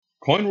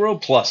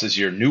CoinWorld Plus is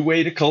your new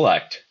way to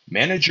collect.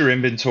 Manage your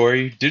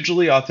inventory,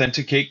 digitally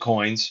authenticate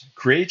coins,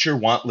 create your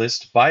want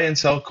list, buy and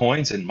sell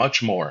coins, and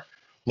much more.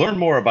 Learn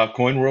more about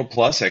CoinWorld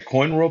Plus at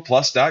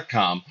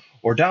coinworldplus.com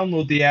or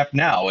download the app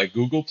now at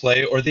Google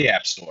Play or the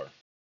App Store.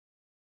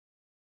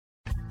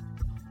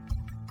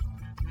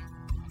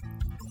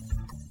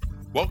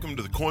 Welcome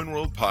to the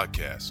CoinWorld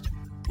Podcast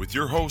with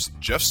your host,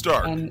 Jeff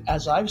Stark. And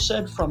as I've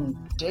said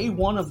from day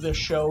one of this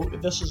show,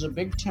 this is a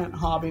big tent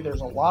hobby.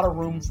 There's a lot of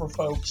room for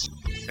folks.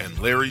 And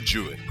Larry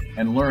Jewett.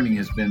 And learning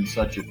has been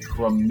such a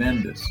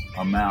tremendous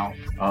amount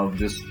of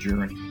this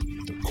journey.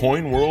 The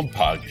CoinWorld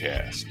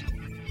Podcast.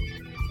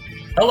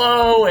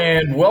 Hello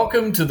and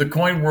welcome to the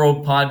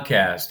CoinWorld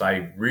Podcast.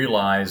 I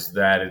realize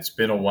that it's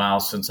been a while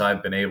since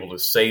I've been able to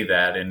say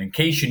that. And in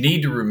case you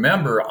need to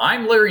remember,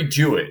 I'm Larry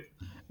Jewett.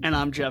 And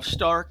I'm Jeff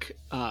Stark.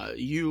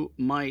 You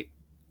might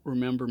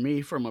remember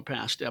me from a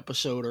past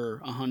episode or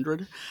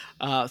 100.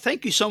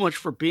 Thank you so much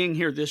for being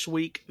here this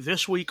week.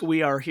 This week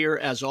we are here,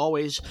 as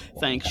always,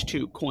 thanks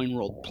to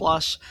CoinWorld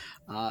Plus.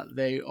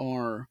 They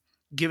are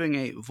giving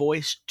a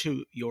voice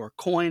to your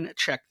coin.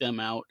 Check them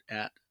out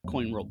at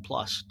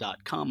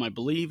coinworldplus.com, I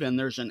believe. And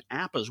there's an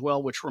app as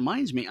well, which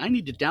reminds me, I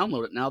need to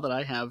download it now that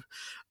I have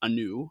a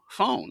new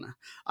phone.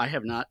 I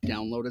have not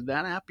downloaded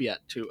that app yet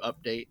to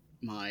update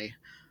my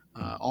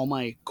all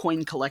my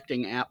coin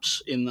collecting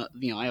apps in the,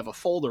 I have a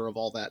folder of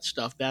all that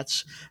stuff.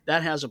 That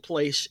has a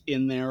place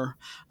in there.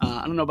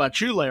 I don't know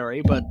about you,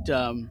 Larry, but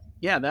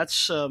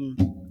that's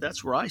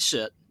where I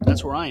sit.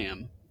 That's where I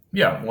am.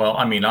 Yeah, well,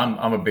 I mean,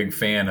 I'm a big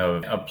fan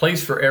of a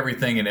place for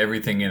everything and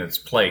everything in its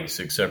place,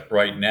 except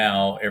right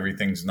now,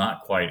 everything's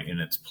not quite in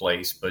its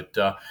place. But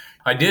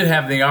I did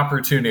have the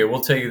opportunity, I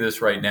will tell you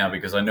this right now,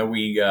 because I know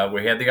we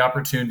had the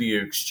opportunity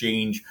to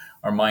exchange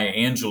our Maya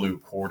Angelou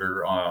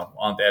quarter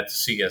on that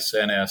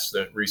CSNS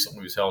that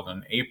recently was held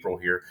in April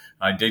here.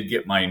 I did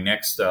get my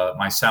next,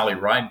 my Sally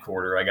Ride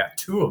quarter. I got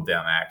two of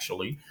them,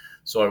 actually.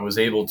 So I was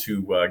able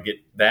to get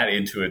that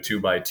into a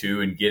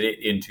 2x2 and get it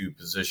into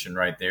position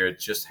right there. It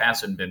just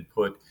hasn't been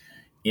put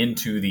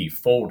into the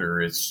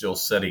folder. It's still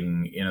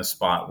sitting in a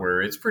spot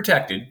where it's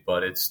protected,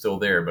 but it's still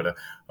there. But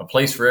a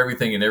place for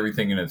everything and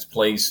everything in its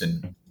place.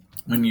 And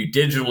when you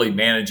digitally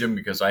manage them,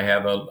 because I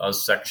have a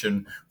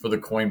section for the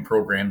coin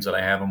programs that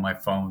I have on my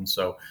phone.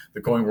 So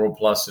the CoinWorld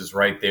Plus is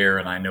right there,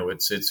 and I know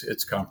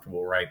it's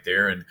comfortable right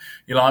there. And,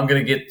 I'm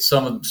going to get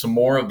some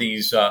more of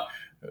these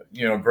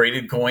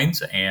graded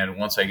coins. And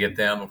once I get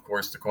them, of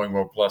course, the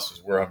CoinWorld Plus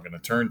is where I'm going to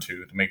turn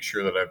to make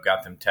sure that I've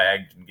got them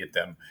tagged and get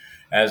them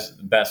as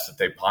the best that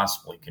they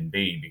possibly can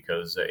be,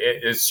 because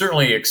it's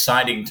certainly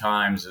exciting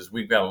times as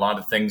we've got a lot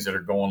of things that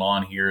are going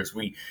on here as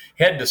we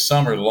head to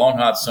summer, the long,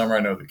 hot summer. I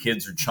know the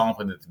kids are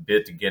chomping at the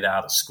bit to get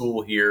out of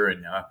school here.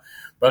 And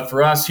but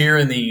for us here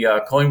in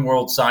the coin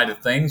world side of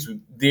things,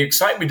 the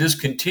excitement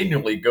just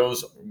continually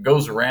goes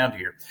around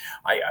here.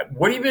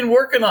 What have you been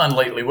working on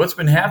lately? What's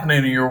been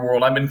happening in your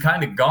world? I've been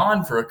kind of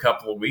gone for a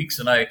couple of weeks,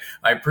 and I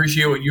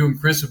appreciate what you and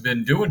Chris have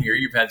been doing here.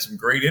 You've had some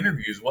great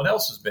interviews. What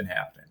else has been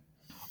happening?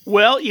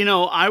 Well,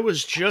 I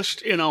was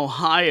just in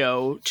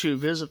Ohio to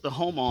visit the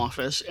home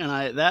office,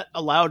 and that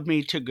allowed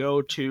me to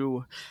go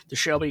to the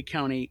Shelby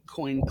County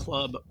Coin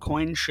Club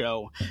coin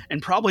show. And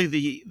probably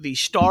the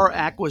star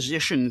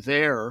acquisition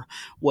there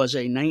was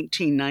a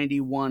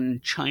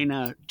 1991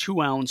 China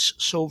 2-ounce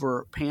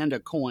silver panda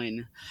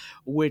coin,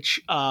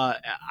 which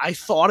I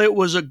thought it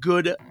was a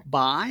good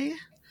buy.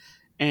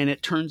 And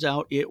it turns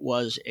out it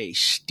was a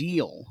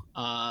steal.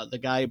 The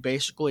guy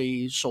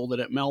basically sold it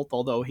at melt,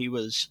 although he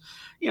was,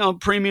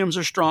 premiums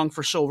are strong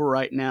for silver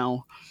right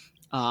now.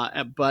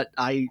 But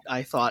I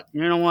thought,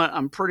 you know what,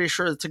 I'm pretty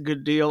sure it's a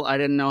good deal. I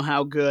didn't know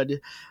how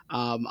good.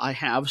 I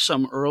have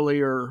some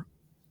earlier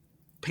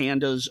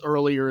pandas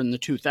earlier in the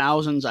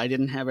 2000s. I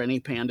didn't have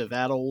any panda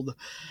that old.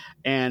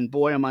 And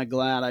boy, am I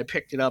glad I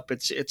picked it up.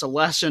 It's a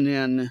lesson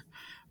in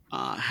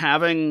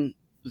having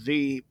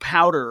the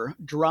powder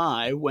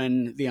dry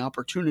when the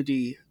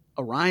opportunity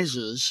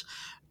arises,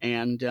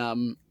 and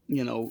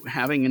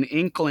having an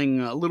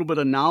inkling, a little bit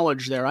of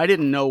knowledge there. I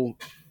didn't know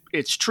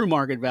its true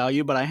market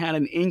value, but I had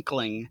an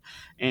inkling,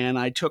 and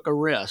I took a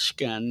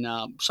risk. And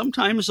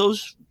sometimes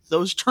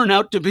those turn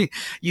out to be,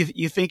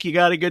 you think you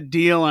got a good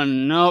deal,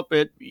 and nope,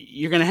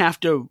 you're going to have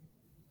to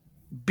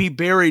be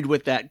buried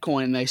with that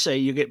coin. They say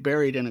you get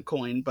buried in a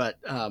coin, but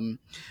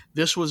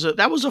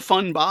that was a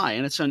fun buy,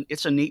 and it's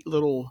a neat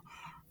little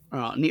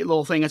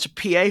thing. It's a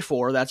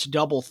PA4 that's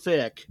double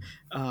thick.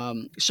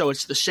 So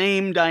it's the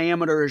same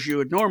diameter as you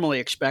would normally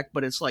expect,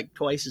 but it's like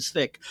twice as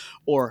thick,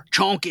 or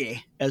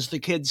chonky, as the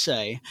kids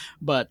say.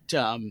 But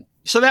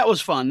so that was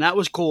fun. That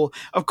was cool.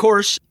 Of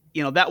course,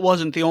 that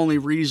wasn't the only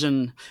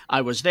reason I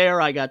was there.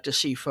 I got to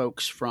see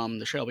folks from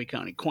the Shelby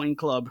County Coin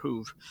Club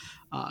who've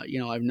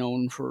I've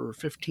known for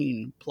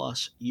 15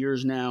 plus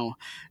years now.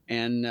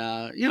 And,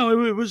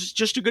 it was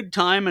just a good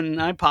time.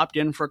 And I popped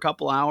in for a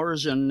couple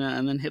hours and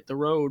then hit the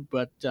road.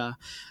 But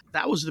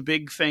that was the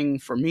big thing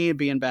for me,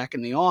 being back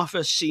in the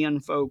office, seeing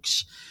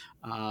folks.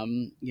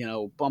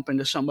 bump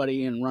into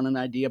somebody and run an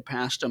idea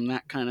past them,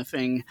 that kind of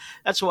thing.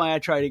 That's why I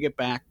try to get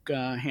back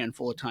a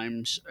handful of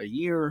times a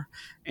year.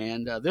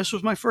 And this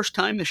was my first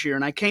time this year,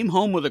 and I came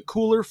home with a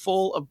cooler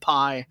full of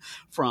pie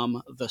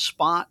from The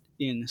Spot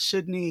in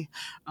Sydney.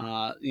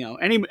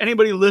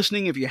 Anybody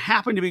listening, if you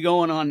happen to be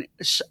going on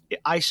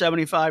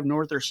I-75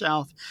 north or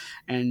south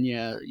and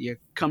you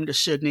come to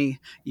Sydney,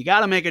 you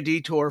got to make a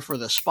detour for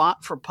The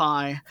Spot for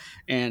pie.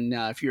 And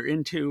if you're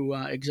into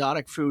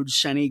exotic foods,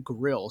 Sene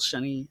Grill,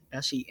 Sene,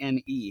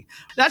 S-E-N-E.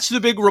 That's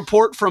the big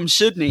report from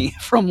Sydney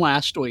from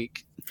last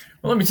week.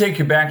 Well, let me take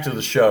you back to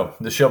the show,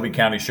 the Shelby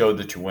County show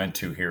that you went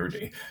to here.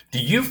 Do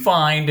you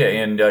find,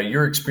 and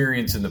your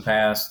experience in the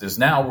past is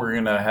now we're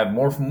going to have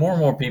more and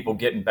more people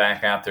getting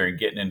back out there and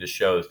getting into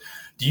shows.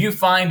 Do you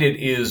find it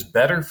is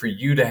better for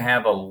you to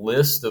have a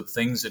list of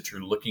things that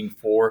you're looking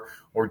for,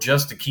 or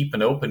just to keep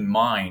an open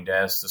mind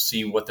as to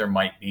see what there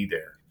might be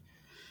there?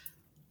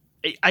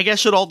 I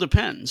guess it all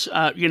depends.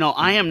 I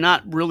am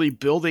not really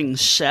building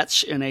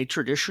sets in a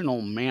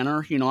traditional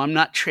manner. I'm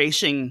not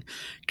chasing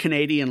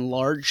Canadian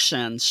large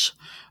scents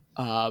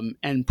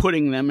and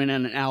putting them in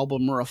an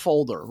album or a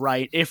folder,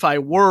 right? If I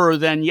were,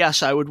 then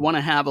yes, I would want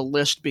to have a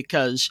list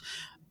because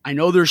I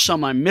know there's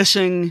some I'm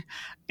missing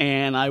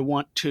and I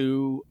want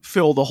to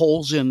fill the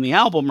holes in the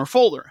album or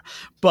folder.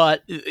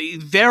 But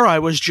there I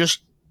was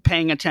just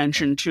paying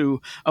attention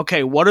to,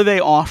 okay, what are they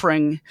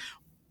offering?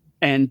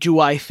 And do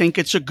I think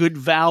it's a good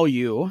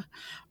value?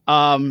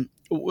 A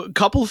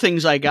couple of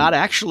things I got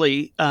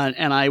actually,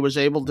 and I was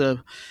able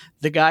to,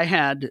 the guy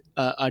had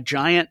a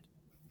giant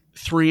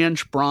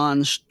 3-inch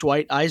bronze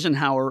Dwight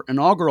Eisenhower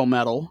inaugural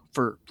medal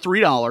for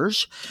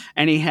 $3.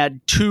 And he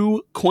had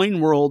 2 Coin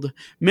World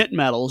mint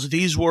medals.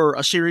 These were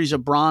a series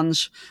of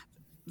bronze.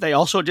 They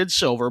also did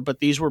silver,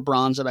 but these were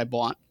bronze that I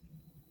bought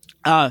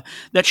that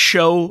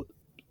show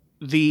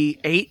the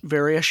 8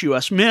 various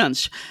U.S.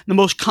 mints. The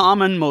most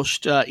common,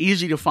 most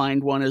easy to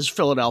find one is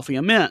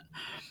Philadelphia Mint.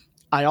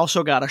 I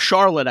also got a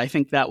Charlotte. I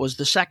think that was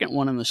the second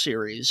one in the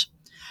series.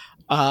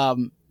 He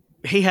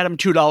had them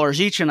 $2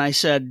 each, and I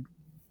said,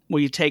 will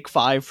you take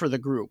 5 for the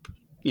group?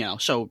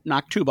 So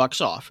knock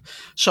 $2 off.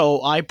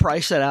 So I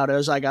priced it out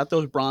as I got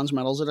those bronze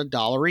medals at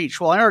 $1 each.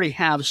 Well, I already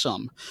have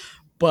some,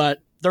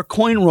 but they're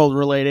Coin World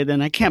related,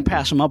 and I can't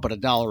pass them up at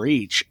 $1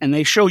 each. And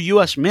they show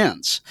U.S.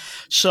 mints.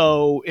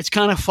 So it's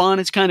kind of fun.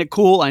 It's kind of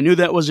cool. I knew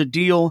that was a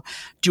deal.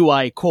 Do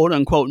I, quote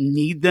unquote,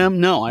 need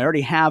them? No, I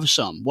already have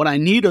some. What I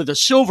need are the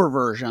silver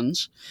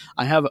versions.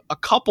 I have a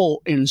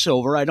couple in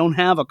silver. I don't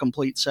have a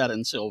complete set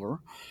in silver.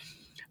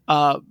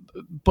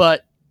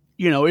 But,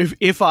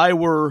 if I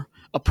were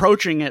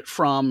approaching it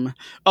from,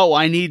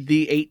 I need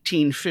the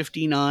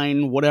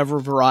 1859 whatever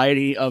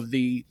variety of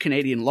the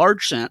Canadian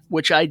large cent,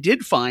 which I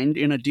did find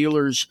in a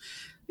dealer's,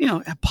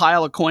 a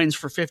pile of coins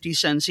for 50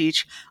 cents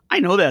each.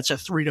 I know that's a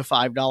 $3 to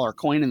 $5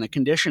 coin in the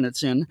condition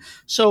it's in.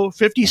 So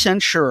 50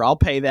 cents, sure, I'll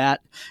pay that.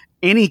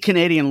 Any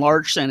Canadian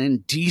large cent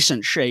in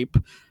decent shape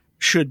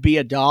should be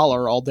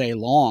 $1 all day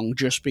long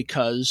just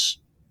because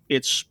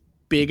it's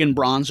big and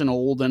bronze and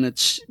old and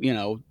it's,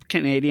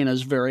 Canadian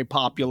is very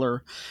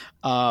popular.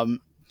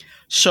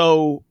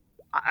 So,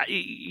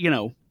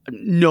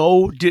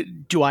 no,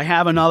 do I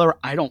have another?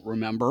 I don't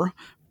remember,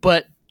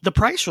 but the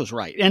price was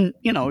right. And,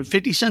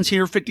 50 cents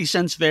here, 50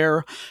 cents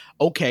there.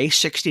 Okay,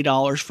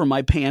 $60 for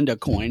my Panda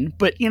coin.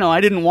 But, I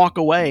didn't walk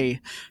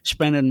away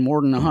spending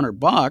more than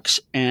 $100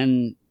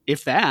 and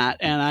if that,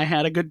 and I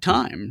had a good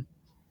time.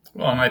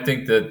 Well, and I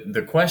think that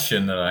the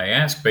question that I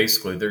ask,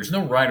 basically, there's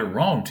no right or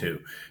wrong to.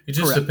 It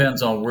just Correct.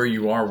 depends on where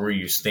you are, where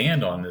you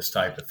stand on this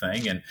type of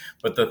thing.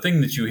 But the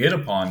thing that you hit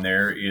upon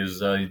there is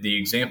the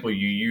example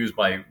you use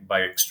by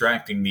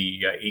extracting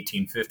the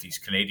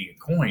 1850s Canadian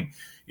coin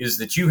is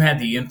that you had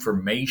the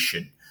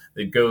information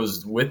that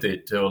goes with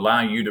it to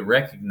allow you to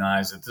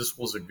recognize that this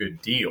was a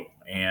good deal.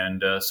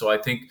 And so I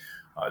think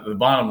the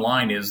bottom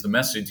line is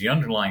the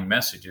underlying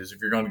message is if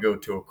you're going to go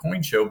to a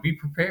coin show, be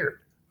prepared.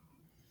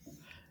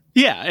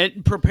 Yeah,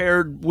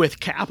 prepared with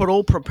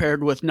capital,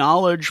 prepared with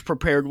knowledge,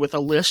 prepared with a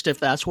list if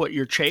that's what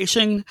you're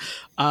chasing.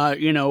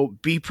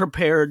 Be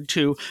prepared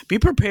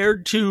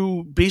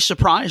to be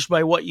surprised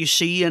by what you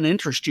see and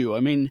interest you. I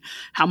mean,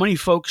 how many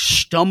folks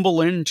stumble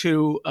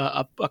into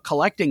a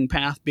collecting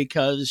path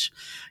because,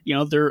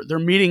 they're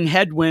meeting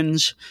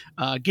headwinds,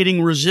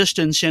 getting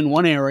resistance in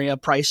one area,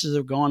 prices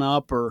have gone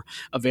up or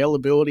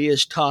availability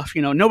is tough.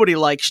 Nobody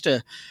likes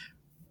to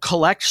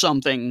collect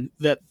something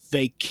that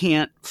they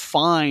can't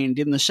find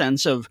in the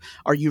sense of,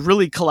 are you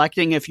really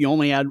collecting if you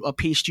only add a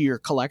piece to your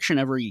collection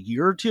every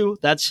year or two?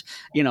 That's,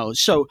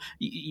 so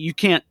you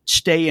can't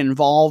stay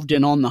involved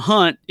and on the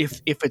hunt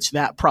if it's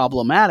that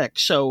problematic.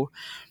 So,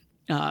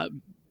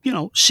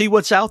 see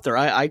what's out there.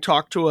 I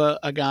talked to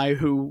a guy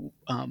who,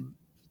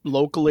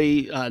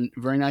 locally,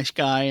 very nice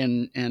guy.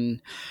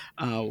 And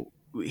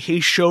he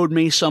showed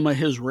me some of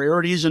his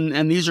rarities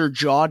and these are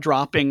jaw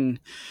dropping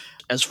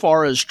as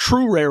far as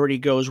true rarity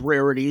goes,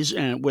 rarities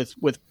and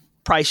with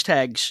price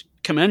tags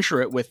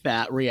commensurate with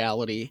that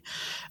reality.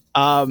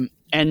 And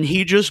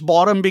he just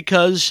bought them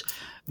because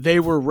they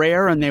were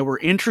rare and they were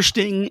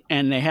interesting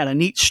and they had a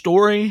neat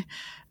story,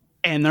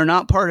 and they're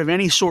not part of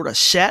any sort of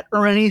set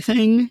or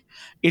anything.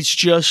 It's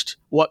just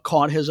what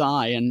caught his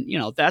eye. And,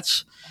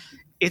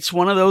 it's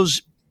one of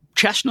those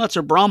chestnuts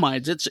or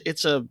bromides.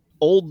 It's a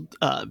old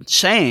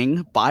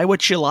saying, buy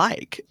what you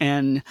like.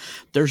 And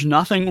there's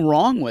nothing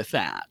wrong with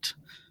that.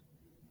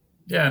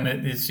 Yeah,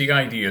 and it's the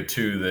idea,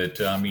 too, that,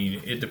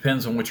 it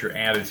depends on what your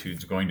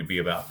attitude's going to be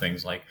about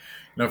things. Like,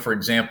 for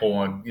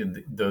example,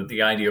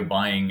 the idea of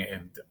buying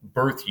a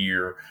birth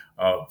year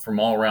from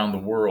all around the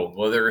world.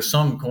 Well, there are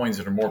some coins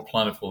that are more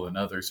plentiful than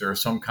others. There are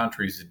some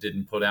countries that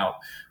didn't put out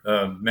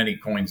many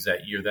coins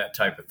that year, that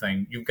type of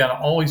thing. You've got to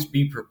always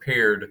be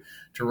prepared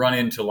to run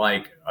into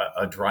like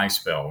a dry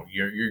spell.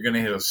 You're going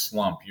to hit a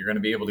slump. You're going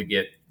to be able to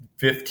get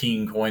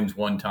 15 coins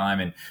one time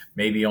and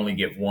maybe only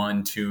get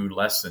 1, 2,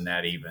 less than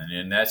that even.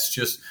 And that's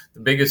just the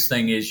biggest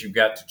thing is you've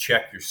got to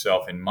check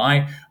yourself.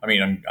 I'm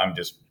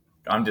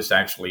just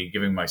actually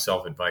giving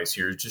myself advice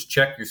here. Just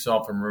check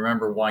yourself and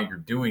remember why you're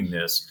doing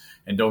this,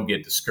 and don't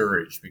get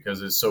discouraged,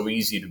 because it's so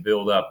easy to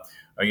build up,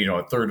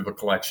 a third of a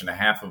collection, a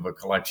half of a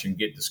collection,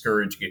 get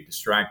discouraged, get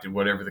distracted,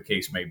 whatever the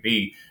case may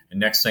be. And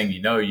next thing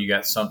you know, you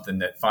got something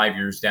that 5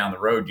 years down the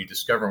road you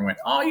discover and went,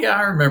 oh yeah,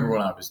 I remember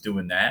when I was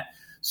doing that.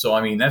 So,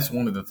 that's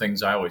one of the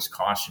things I always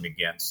caution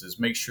against, is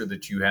make sure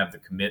that you have the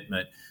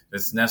commitment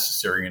that's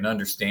necessary and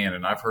understand.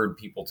 And I've heard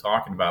people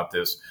talking about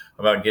this,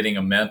 about getting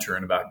a mentor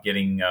and about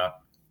getting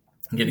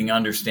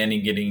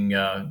understanding,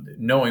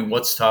 knowing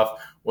what's tough,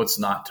 what's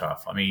not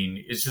tough.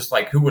 It's just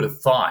like, who would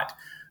have thought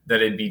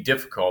that it'd be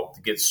difficult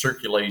to get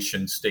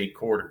circulation state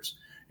quarters?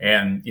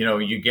 And,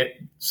 you get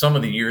some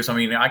of the years, I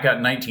got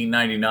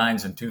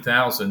 1999s and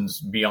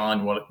 2000s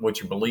beyond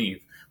what you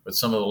believe, but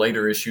some of the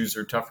later issues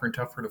are tougher and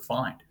tougher to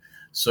find.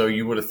 So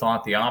you would have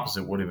thought the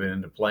opposite would have been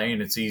into play,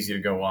 and it's easy to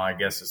go, well, I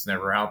guess it's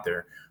never out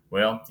there.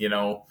 Well,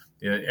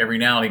 every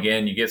now and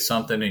again you get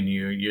something and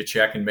you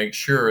check and make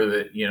sure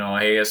that,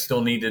 hey, I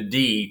still need a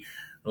D.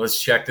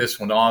 Let's check this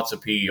one. Oh, it's a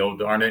P. Oh,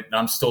 darn it. And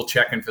I'm still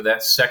checking for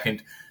that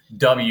second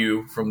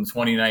W from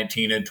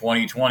 2019 and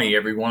 2020.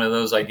 Every one of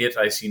those I get,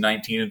 I see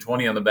 19 and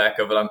 20 on the back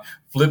of it. I'm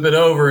flip it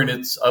over and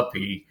it's a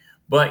P.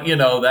 But,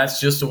 that's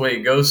just the way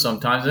it goes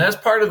sometimes. And that's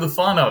part of the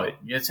fun of it.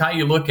 It's how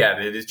you look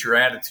at it. It's your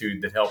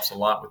attitude that helps a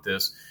lot with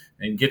this,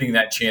 and getting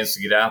that chance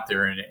to get out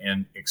there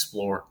and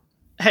explore.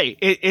 Hey,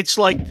 it's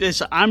like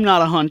this. I'm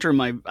not a hunter.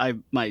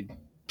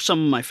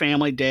 Some of my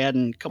family, dad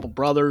and a couple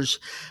brothers,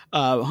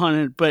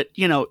 hunted. But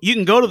you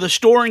can go to the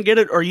store and get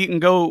it, or you can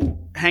go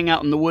hang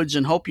out in the woods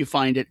and hope you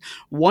find it.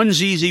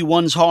 One's easy,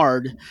 one's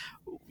hard.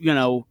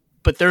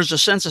 But there's a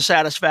sense of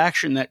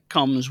satisfaction that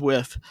comes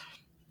with,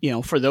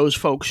 for those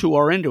folks who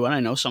are into it. I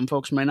know some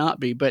folks may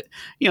not be, but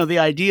the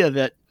idea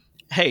that,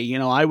 hey,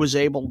 I was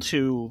able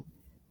to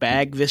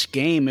bag this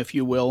game, if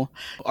you will.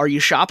 Are you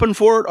shopping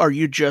for it? Or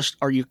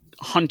are you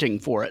hunting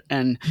for it?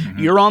 And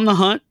you're on the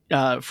hunt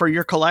for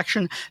your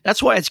collection.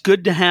 That's why it's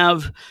good to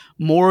have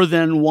more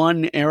than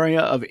one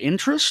area of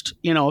interest.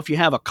 If you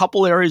have a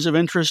couple areas of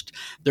interest,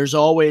 there's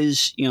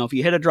always, if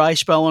you hit a dry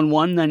spell in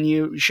one, then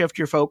you shift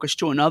your focus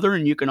to another,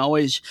 and you can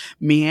always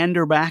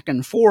meander back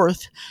and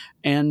forth.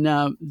 And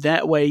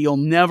that way you'll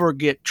never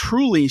get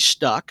truly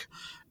stuck.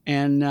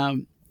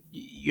 And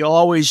you'll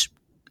always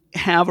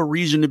have a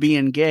reason to be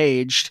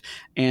engaged,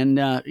 and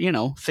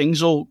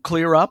things will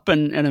clear up,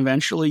 and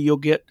eventually you'll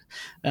get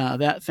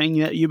that thing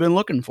that you've been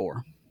looking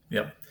for.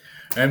 Yep.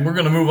 And we're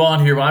going to move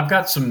on here. I've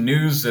got some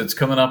news that's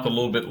coming up a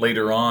little bit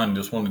later on.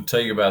 Just wanted to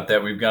tell you about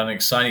that. We've got an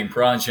exciting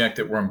project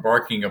that we're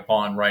embarking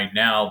upon right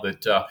now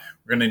that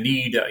we're going to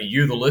need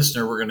you, the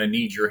listener. We're going to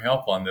need your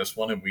help on this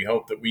one, and we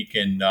hope that we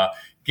can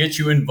get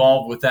you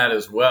involved with that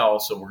as well.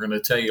 So we're going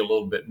to tell you a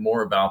little bit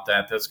more about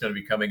that. That's going to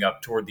be coming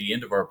up toward the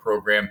end of our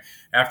program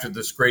after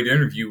this great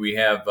interview we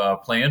have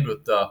planned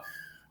with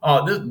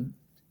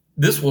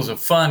this was a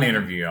fun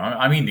interview.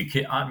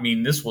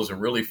 This was a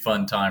really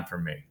fun time for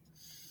me.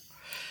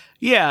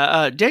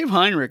 Yeah, Dave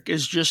Heinrich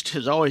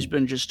has always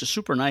been just a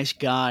super nice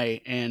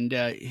guy, and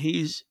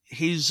he's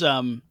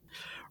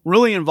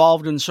really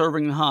involved in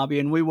serving the hobby,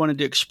 and we wanted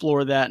to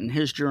explore that in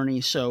his journey.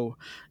 So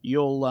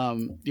you'll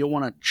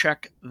want to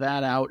check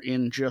that out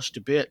in just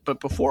a bit. But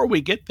before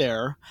we get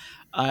there,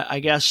 I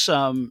guess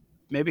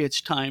maybe it's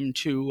time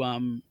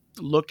to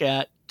look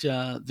at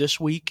this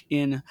week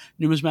in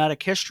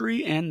numismatic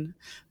history and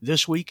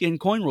this week in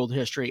Coin World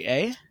history.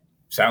 Eh?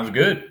 Sounds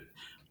good.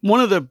 One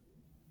of the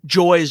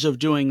joys of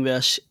doing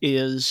this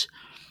is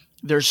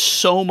there's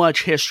so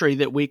much history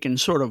that we can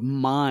sort of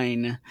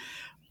mine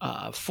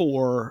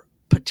for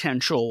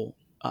potential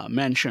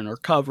mention or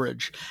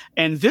coverage.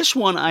 And this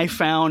one I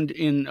found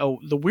in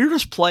the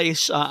weirdest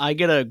place. I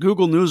get a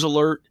Google News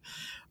alert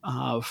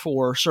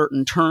for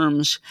certain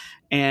terms,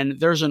 and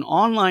there's an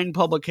online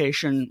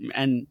publication,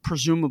 and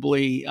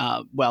presumably,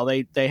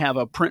 they have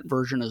a print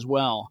version as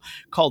well,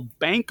 called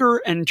Banker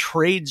and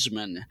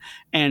Tradesman.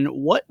 And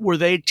what were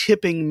they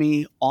tipping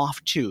me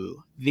off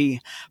to? The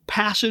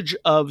passage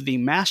of the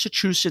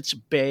Massachusetts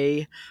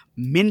Bay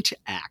Mint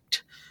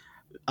Act.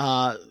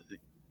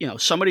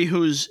 somebody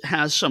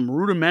has some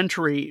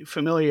rudimentary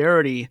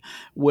familiarity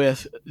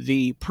with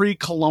the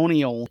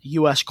pre-colonial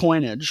U.S.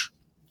 coinage,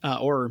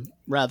 or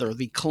rather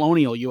the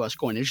colonial U.S.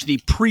 coinage, the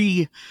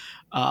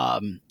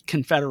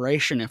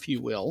pre-Confederation, if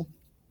you will,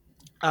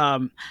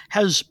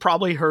 has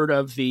probably heard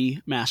of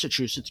the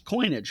Massachusetts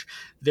coinage.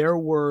 There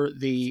were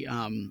the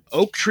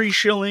oak tree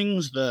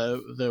shillings,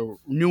 the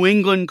New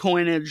England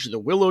coinage, the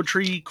willow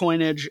tree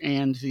coinage,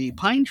 and the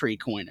pine tree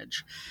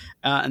coinage.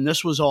 And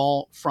this was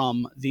all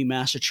from the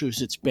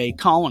Massachusetts Bay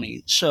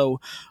Colony.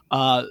 So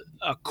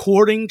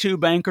according to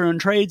Banker and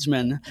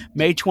Tradesman,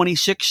 May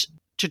 26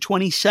 to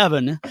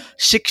 27,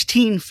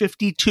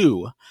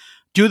 1652,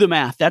 do the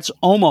math. That's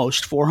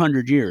almost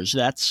 400 years.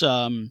 That's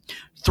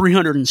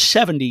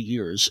 370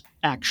 years,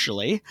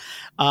 actually.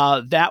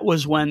 That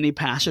was when the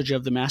passage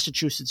of the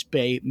Massachusetts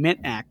Bay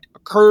Mint Act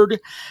occurred.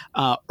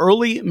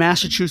 Early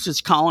Massachusetts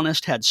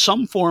colonists had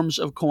some forms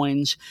of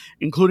coins,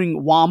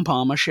 including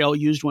wampum, a shell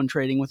used when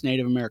trading with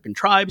Native American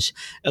tribes,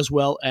 as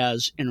well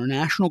as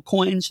international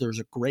coins. There's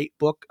a great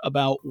book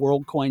about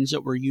world coins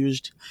that were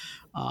used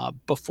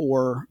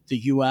before the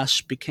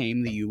U.S.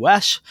 became the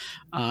U.S.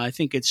 I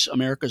think it's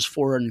America's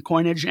Foreign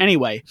Coinage.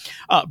 Anyway,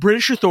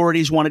 British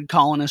authorities wanted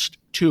colonists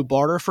to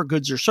barter for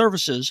goods or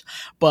services,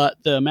 but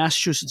the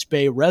Massachusetts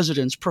Bay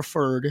residents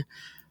preferred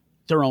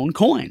their own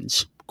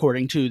coins,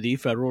 according to the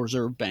Federal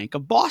Reserve Bank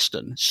of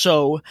Boston.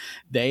 So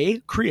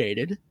they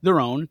created their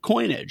own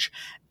coinage.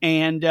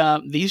 And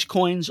these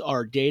coins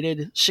are dated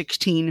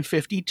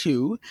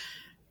 1652.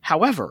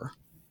 However,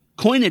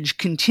 coinage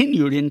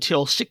continued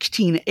until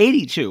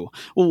 1682.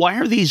 Well, why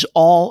are these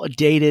all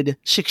dated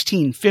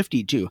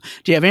 1652?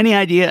 Do you have any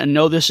idea? And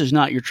no, this is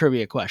not your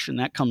trivia question.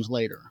 That comes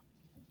later.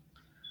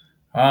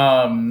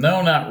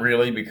 No, not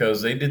really,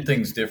 because they did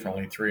things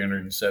differently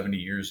 370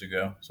 years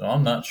ago. So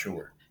I'm not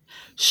sure.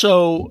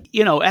 So,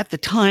 at the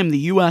time, the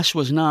U.S.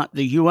 was not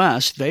the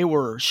U.S. They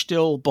were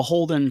still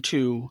beholden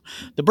to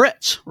the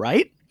Brits,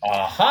 right?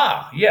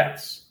 Aha,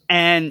 yes.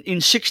 And in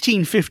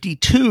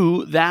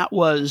 1652, that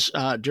was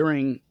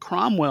during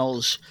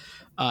Cromwell's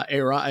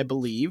era, I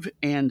believe,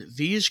 and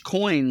these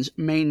coins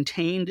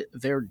maintained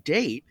their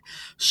date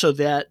so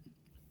that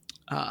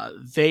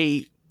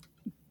the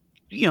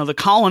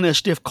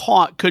colonist, if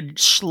caught, could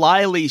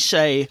slyly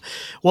say,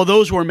 well,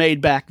 those were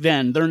made back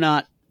then. They're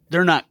not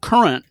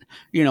current,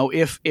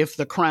 if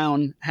the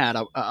crown had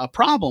a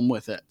problem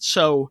with it.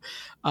 So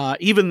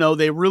even though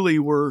they really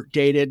were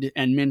dated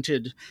and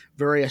minted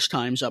various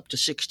times up to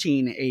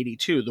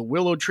 1682, the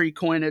willow tree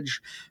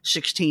coinage,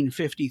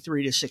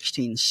 1653 to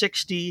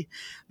 1660,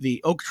 the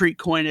oak tree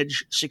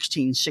coinage,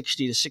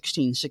 1660 to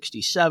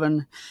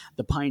 1667,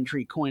 the pine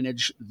tree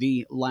coinage,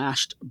 the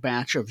last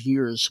batch of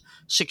years,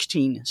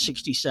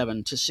 1667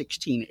 to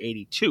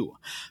 1682.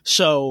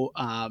 So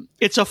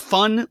it's a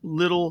fun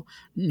little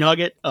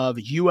nugget of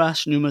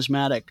U.S.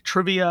 numismatic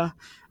trivia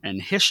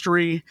and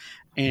history.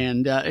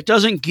 And it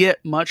doesn't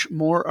get much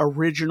more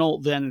original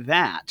than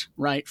that,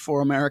 right,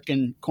 for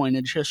American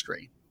coinage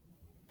history.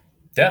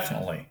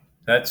 Definitely.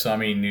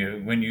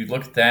 When you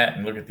look at that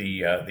and look at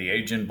the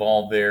age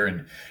involved there,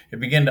 and you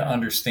begin to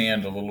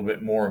understand a little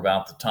bit more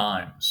about the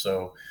time.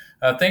 So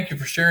thank you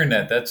for sharing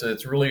that.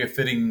 It's really a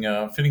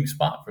fitting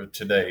spot for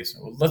today.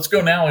 So let's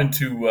go now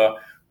into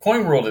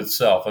Coin World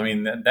itself.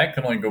 That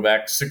can only go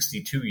back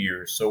 62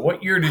 years. So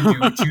what year did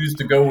you choose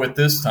to go with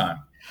this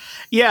time?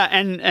 Yeah,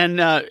 and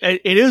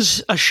it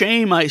is a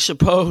shame, I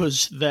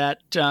suppose, that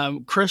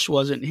Chris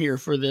wasn't here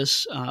for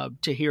this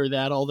to hear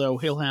that. Although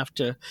he'll have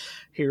to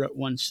hear it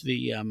once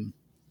the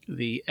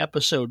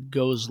episode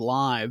goes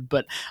live.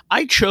 But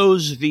I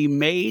chose the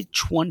May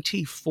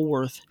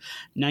 24th,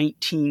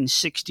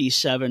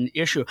 1967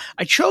 issue.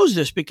 I chose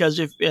this because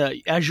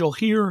as you'll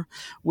hear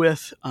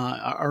with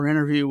our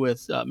interview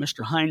with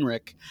Mr.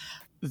 Heinrich,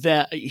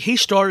 that he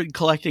started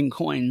collecting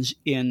coins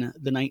in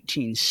the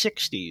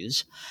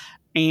 1960s.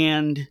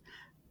 And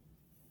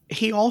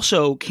he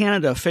also,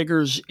 Canada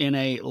figures in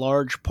a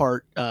large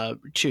part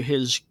to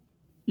his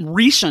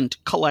recent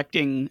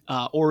collecting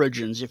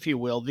origins, if you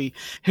will,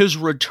 his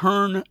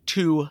return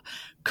to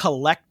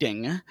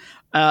collecting.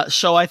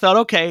 So I thought,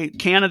 okay,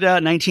 Canada,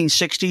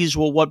 1960s,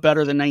 well, what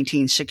better than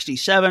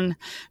 1967,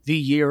 the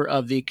year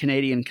of the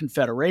Canadian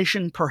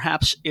Confederation?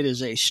 Perhaps it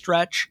is a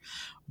stretch,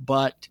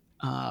 but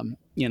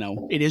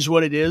it is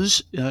what it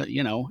is,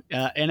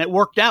 and it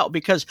worked out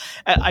because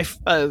I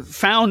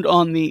found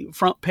on the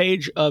front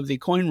page of the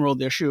Coin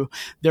World issue,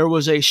 there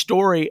was a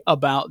story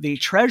about the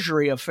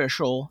Treasury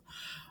official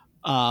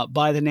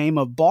by the name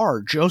of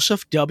Barr,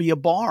 Joseph W.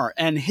 Barr.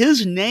 And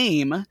his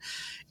name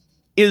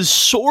is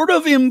sort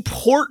of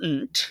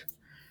important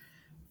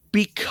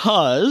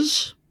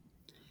because,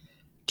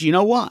 do you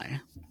know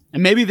why?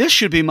 And maybe this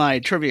should be my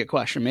trivia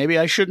question. Maybe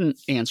I shouldn't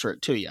answer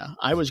it to you.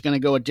 I was going to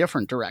go a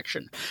different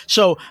direction.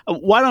 So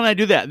why don't I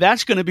do that?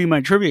 That's going to be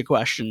my trivia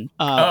question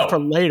for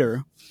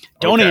later.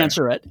 Don't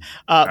answer it.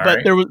 But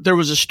right. There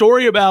was a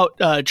story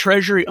about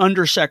Treasury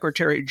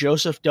Undersecretary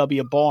Joseph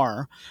W.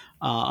 Barr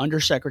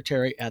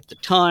undersecretary at the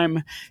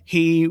time.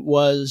 He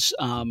was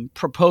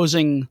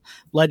proposing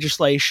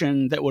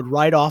legislation that would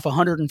write off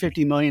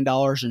 $150 million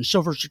in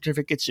silver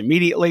certificates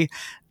immediately.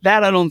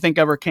 That I don't think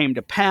ever came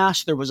to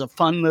pass. There was a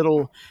fun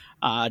little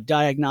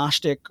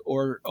diagnostic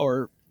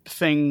or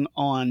thing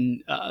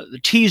on the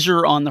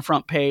teaser on the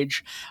front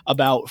page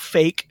about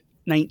fake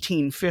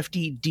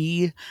 1950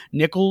 D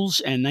nickels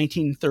and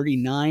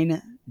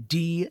 1939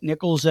 D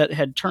nickels that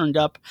had turned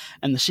up,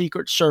 and the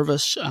Secret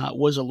Service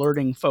was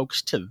alerting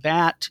folks to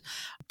that.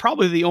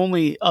 Probably the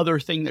only other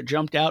thing that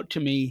jumped out to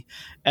me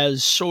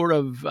as sort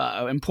of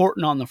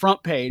important on the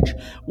front page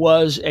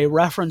was a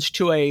reference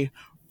to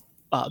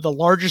the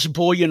largest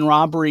bullion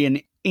robbery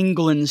in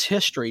England's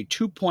history,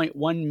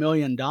 $2.1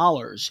 million.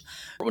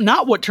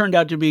 Not what turned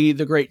out to be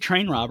the Great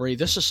Train Robbery.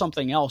 This is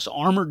something else.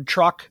 Armored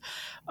truck,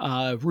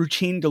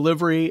 routine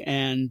delivery,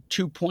 and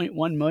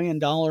 $2.1 million.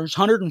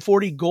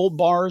 140 gold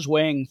bars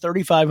weighing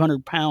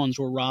 3,500 pounds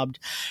were robbed.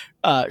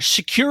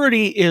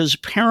 Security is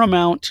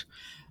paramount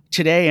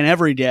today and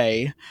every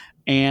day.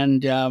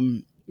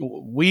 And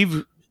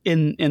we've,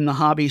 in the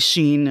hobby,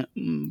 seen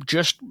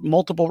just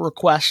multiple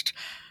requests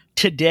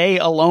today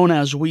alone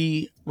as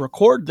we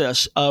record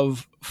this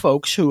of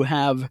folks who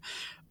have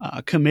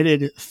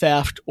committed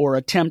theft or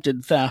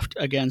attempted theft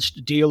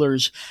against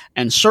dealers.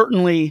 And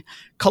certainly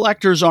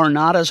collectors are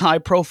not as high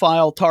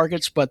profile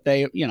targets, but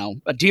they,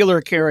 a dealer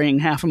carrying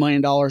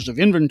 $500,000 of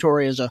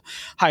inventory is a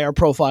higher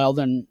profile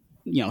than,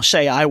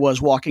 say I was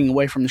walking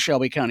away from the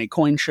Shelby County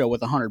Coin Show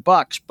with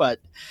 $100, but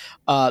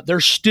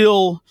there's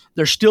still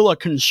a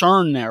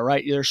concern there,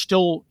 right? You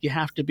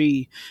have to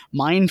be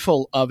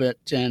mindful of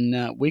it,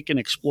 and we can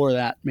explore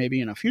that maybe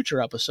in a future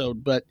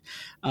episode. But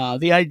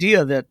the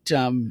idea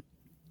that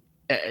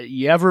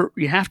you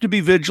have to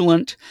be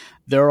vigilant.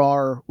 There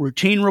are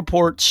routine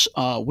reports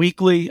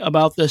weekly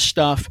about this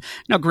stuff.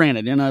 Now,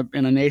 granted, in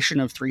a nation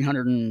of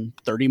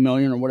 330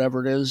 million or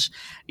whatever it is,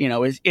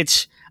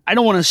 it's. I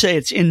don't want to say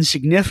it's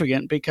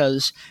insignificant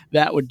because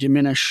that would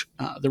diminish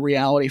the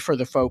reality for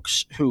the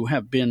folks who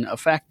have been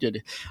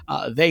affected.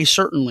 They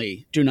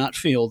certainly do not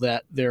feel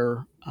that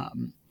the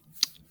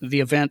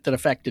event that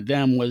affected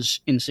them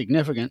was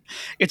insignificant.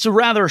 It's a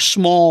rather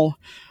small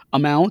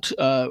amount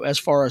as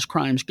far as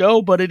crimes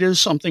go, but it is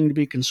something to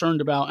be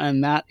concerned about,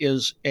 and that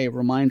is a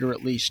reminder,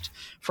 at least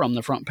from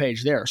the front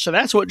page there. So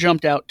that's what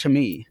jumped out to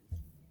me.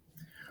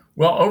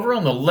 Well, over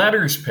on the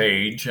letters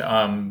page,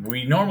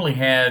 we normally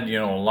had,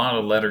 a lot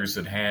of letters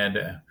that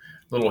had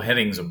little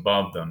headings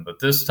above them. But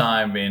this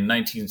time in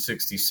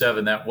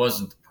 1967, that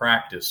wasn't the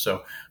practice.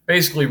 So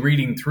basically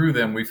reading through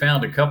them, we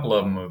found a couple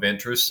of them of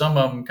interest, some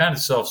of them kind of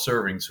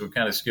self-serving, so we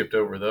kind of skipped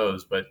over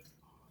those. But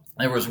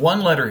there was one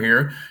letter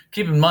here.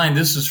 Keep in mind,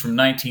 this is from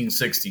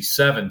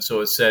 1967.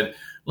 So it said,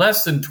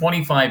 less than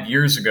 25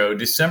 years ago,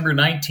 December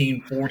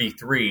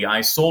 1943,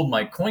 I sold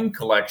my coin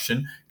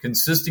collection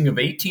consisting of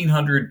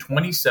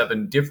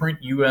 1,827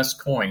 different U.S.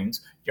 coins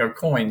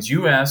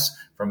U.S.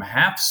 from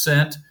half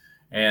cent,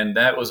 and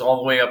that was all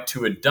the way up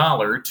to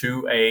 $1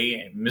 to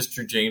a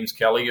Mr. James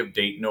Kelly of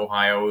Dayton,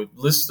 Ohio. It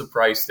lists the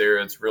price there.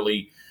 It's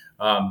really,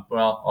 all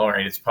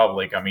right, it's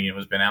public. I mean, it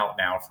has been out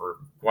now for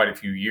quite a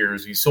few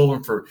years. He sold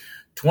them for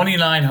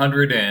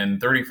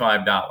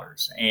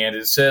 $2,935, and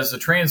it says the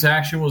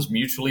transaction was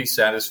mutually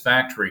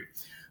satisfactory.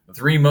 The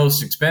three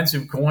most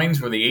expensive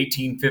coins were the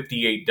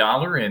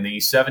 $1858 and the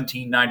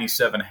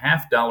 $1797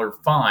 half-dollar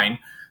fine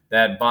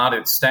that bought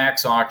at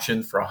Stack's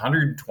auction for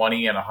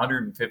 $120 and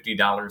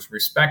 $150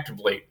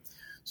 respectively.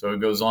 So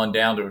it goes on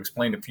down to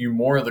explain a few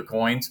more of the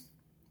coins.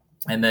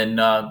 And then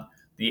the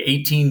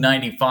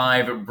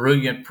 1895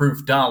 Brilliant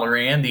Proof Dollar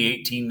and the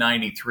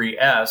 1893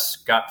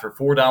 got for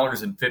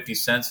 $4.50 and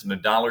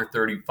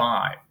 $1.35.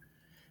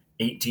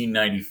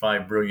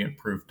 1895 Brilliant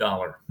Proof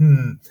Dollar.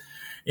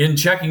 In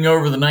checking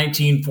over the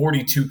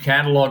 1942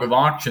 catalog of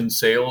auction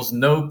sales,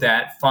 note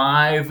that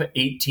 5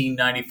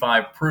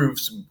 1895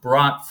 proofs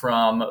brought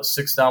from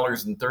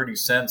 $6.30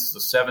 to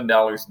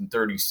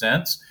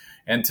 $7.30,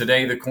 and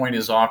today the coin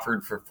is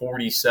offered for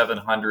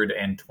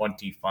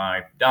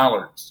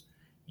 $4,725.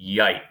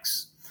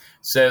 Yikes.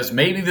 Says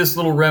maybe this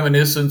little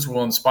reminiscence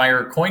will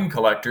inspire coin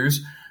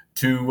collectors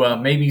to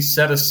maybe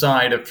set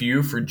aside a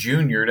few for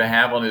Junior to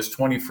have on his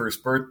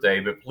 21st birthday,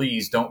 but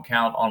please don't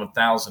count on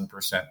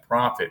 1,000%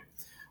 profit.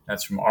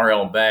 That's from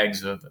R.L.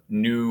 Baggs of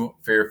New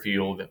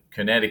Fairfield,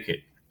 Connecticut.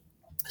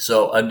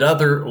 So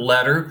another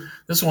letter.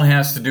 This one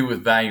has to do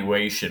with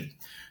valuation. It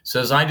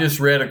says, I just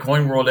read a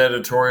Coin World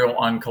editorial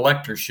on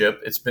collectorship.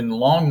 It's been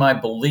long my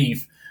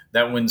belief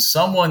that when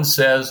someone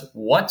says,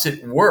 what's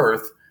it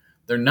worth,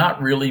 they're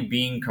not really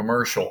being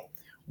commercial.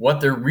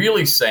 What they're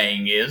really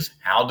saying is,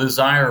 how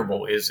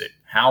desirable is it?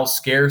 How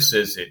scarce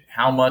is it?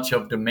 How much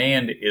of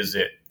demand is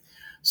it?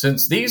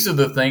 Since these are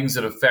the things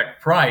that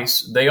affect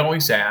price, they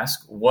always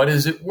ask, what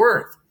is it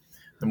worth?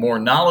 The more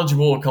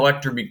knowledgeable a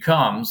collector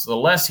becomes, the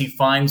less he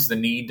finds the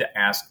need to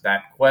ask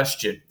that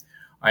question.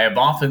 I have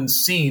often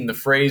seen the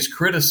phrase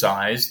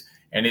criticized,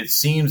 and it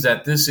seems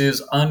that this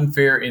is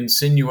unfair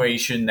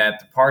insinuation that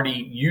the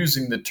party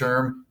using the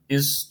term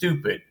is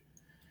stupid.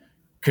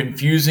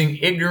 Confusing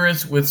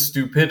ignorance with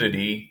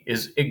stupidity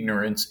is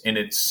ignorance in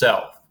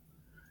itself.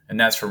 And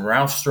that's from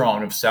Ralph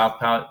Strong of South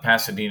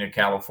Pasadena,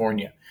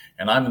 California.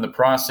 And I'm in the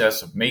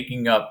process of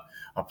making up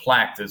a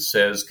plaque that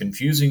says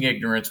confusing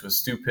ignorance with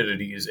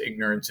stupidity is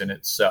ignorance in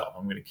itself.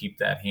 I'm going to keep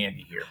that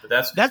handy here. But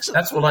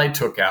that's what I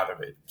took out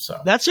of it.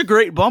 So that's a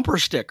great bumper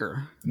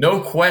sticker.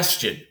 No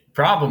question.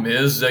 Problem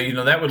is,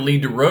 that would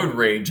lead to road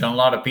rage on a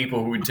lot of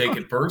people who would take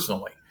it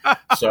personally.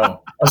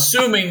 So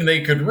assuming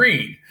they could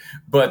read,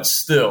 but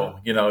still,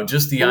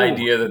 just the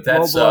idea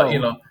that's,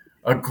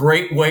 a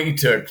great way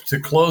to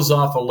close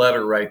off a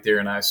letter right there.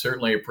 And I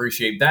certainly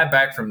appreciate that,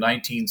 back from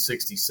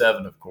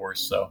 1967, of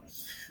course. So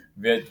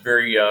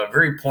very,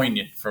 very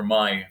poignant from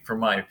my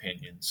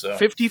opinion. So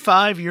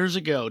 55 years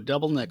ago,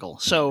 double nickel.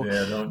 So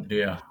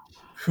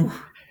Whew.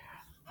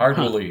 Hard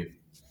to believe.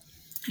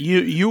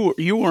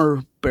 You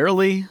were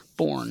barely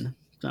born.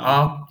 So.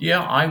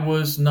 I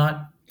was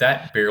not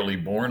that barely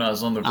born. I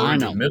was on the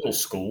verge of middle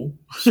school.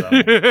 So.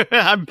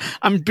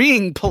 I'm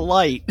being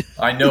polite.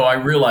 I know. I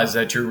realize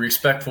that you're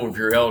respectful of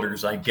your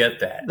elders. I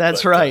get that.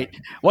 That's right.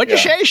 What'd you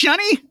say,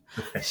 Shunny?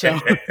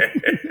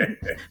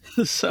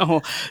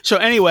 So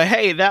anyway,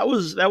 hey, that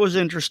was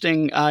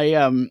interesting.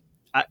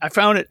 I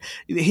found it.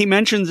 He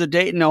mentions a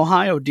Dayton,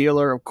 Ohio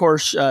dealer. Of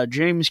course,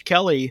 James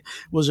Kelly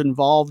was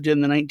involved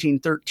in the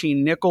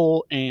 1913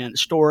 nickel and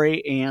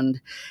story, and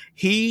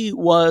he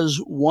was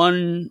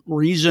one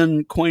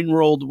reason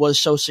CoinWorld was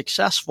so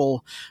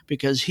successful,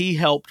 because he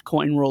helped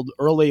CoinWorld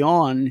early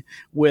on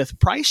with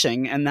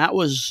pricing, and that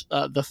was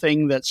the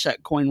thing that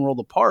set CoinWorld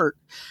apart.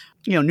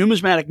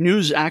 Numismatic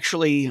News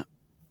actually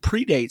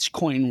predates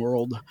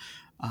CoinWorld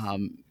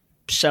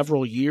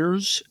several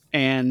years,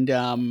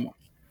 and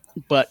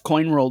but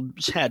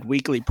CoinWorld's had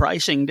weekly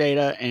pricing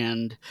data,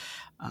 and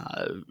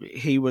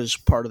he was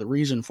part of the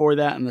reason for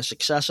that and the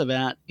success of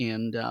that.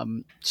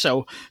 And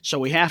so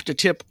we have to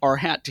tip our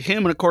hat to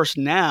him. And of course,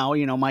 now,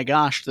 my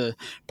gosh, the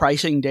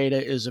pricing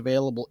data is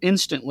available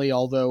instantly,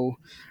 although,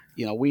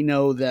 we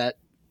know that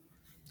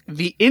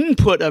the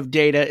input of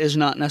data is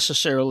not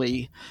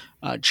necessarily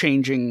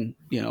changing,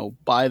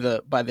 by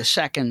the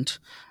second.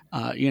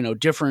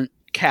 Different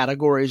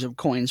categories of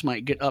coins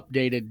might get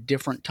updated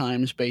different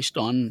times based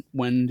on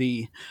when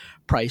the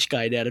price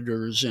guide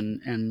editors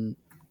and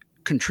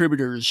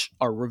contributors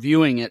are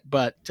reviewing it.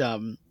 But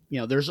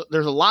there's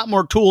a lot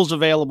more tools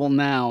available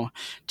now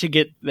to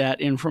get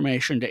that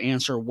information to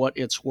answer what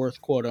it's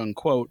worth, quote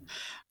unquote,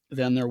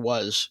 than there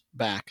was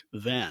back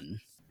then.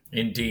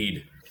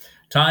 Indeed.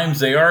 Times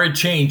they are a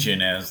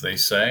changing, as they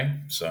say.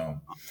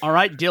 So, all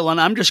right, Dylan,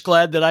 I'm just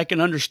glad that I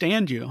can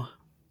understand you.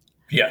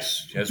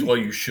 Yes, as well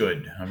you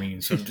should.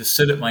 So just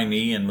sit at my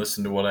knee and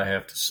listen to what I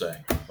have to say.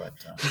 But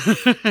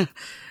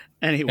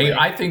anyway, hey,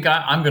 I think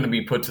I'm going to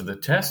be put to the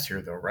test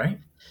here, though, right?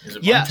 Is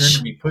it my turn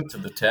to be put to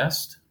the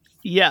test?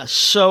 Yes.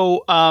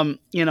 So,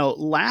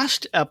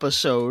 last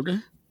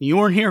episode, you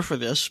weren't here for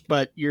this,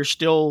 but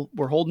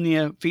we're holding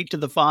your feet to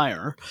the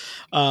fire.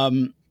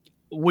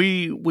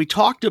 We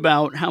talked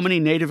about how many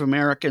Native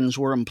Americans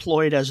were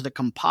employed as the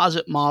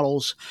composite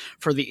models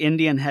for the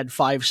Indian head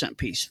 5-cent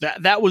piece.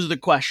 That was the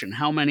question.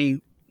 How many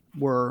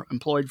were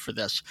employed for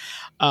this?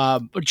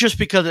 But just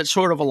because it's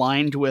sort of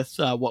aligned with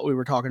what we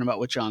were talking about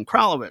with John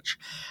Kralovich.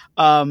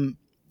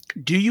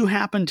 Do you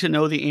happen to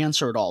know the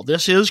answer at all?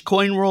 This is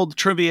CoinWorld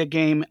Trivia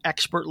Game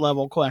expert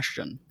level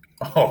question.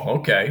 Oh,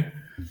 okay.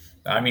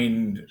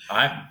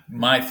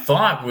 My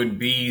thought would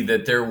be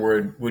that there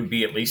would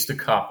be at least a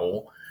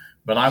couple.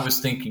 But I was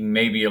thinking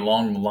maybe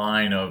along the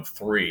line of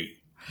 3.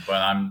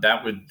 But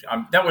that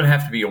would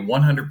have to be a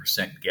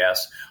 100%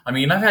 guess.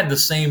 I've had the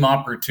same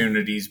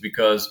opportunities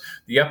because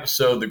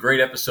the great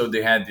episode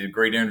they had, the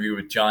great interview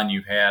with John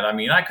you had,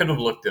 I could have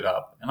looked it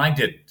up, and I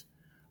didn't.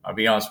 I'll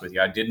be honest with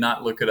you. I did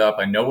not look it up.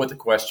 I know what the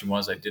question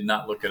was. I did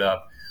not look it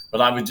up.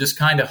 But I would just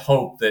kind of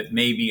hope that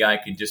maybe I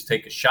could just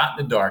take a shot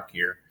in the dark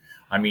here.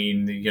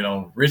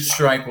 Rich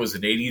Strike was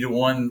an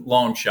 80-1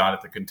 long shot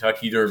at the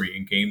Kentucky Derby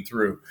and came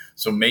through.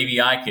 So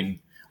maybe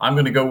I'm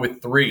going to go with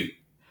 3.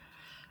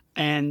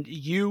 And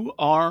you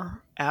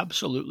are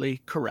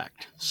absolutely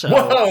correct.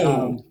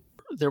 So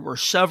there were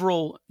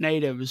several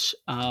natives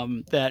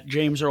that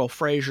James Earl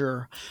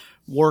Fraser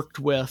worked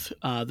with,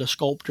 the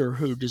sculptor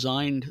who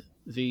designed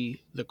the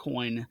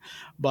coin.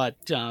 But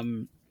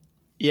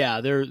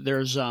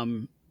there's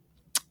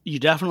you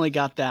definitely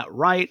got that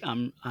right.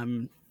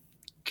 I'm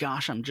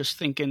just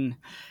thinking,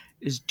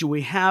 do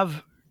we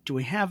have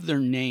their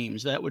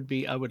names? That would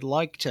be, I would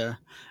like to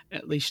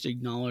at least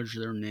acknowledge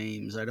their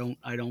names. I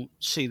don't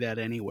see that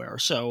anywhere.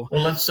 So,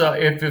 well, let's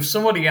if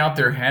somebody out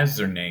there has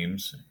their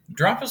names,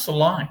 drop us a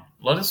line.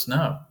 Let us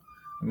know.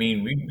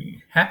 We'd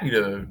be happy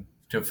to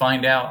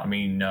find out.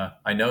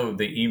 I know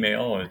the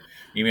email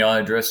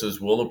addresses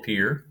will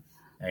appear,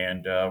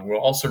 and we're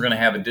also going to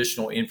have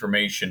additional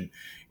information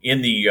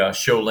in the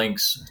show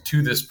links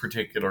to this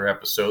particular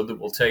episode that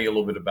will tell you a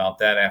little bit about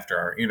that after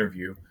our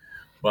interview.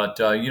 But,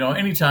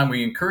 anytime,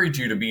 we encourage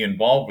you to be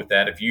involved with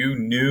that. If you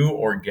knew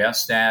or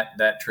guessed at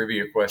that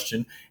trivia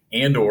question,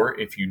 and or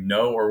if you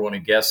know or want to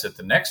guess at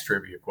the next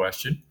trivia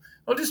question,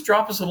 well, just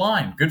drop us a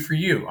line. Good for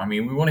you. I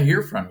mean, we want to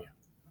hear from you.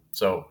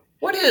 So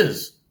what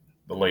is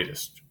the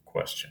latest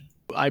question?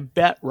 I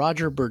bet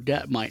Roger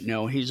Burdett might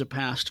know. He's a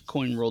past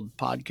Coin World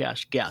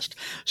podcast guest.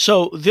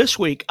 So this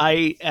week,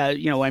 I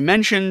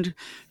mentioned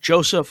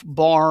Joseph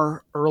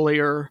Barr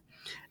earlier,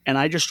 and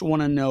I just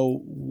want to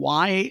know,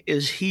 why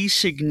is he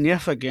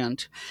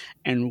significant,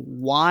 and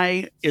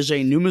why is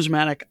a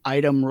numismatic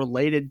item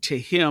related to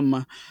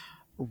him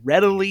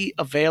readily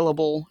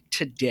available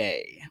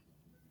today?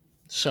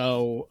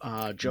 So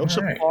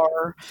Joseph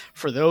Barr,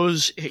 for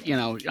those,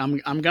 I'm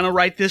going to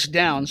write this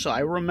down so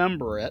I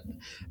remember it,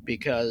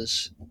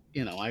 because,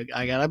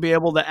 I got to be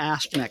able to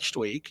ask next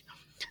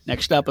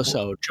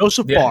episode.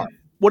 Joseph Barr,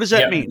 what does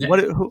that mean?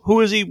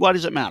 Who is he? Why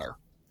does it matter?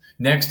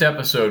 Next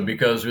episode,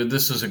 because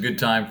this is a good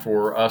time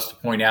for us to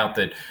point out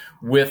that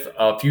with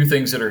a few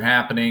things that are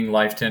happening,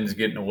 life tends to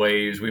get in the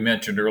way. As we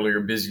mentioned earlier,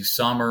 busy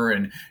summer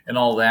and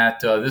all that.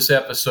 This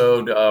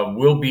episode there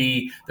will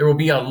be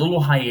a little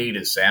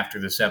hiatus after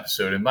this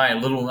episode. And by a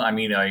little, I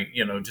mean,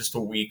 just a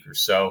week or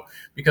so.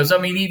 Because,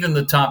 even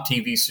the top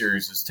TV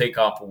series take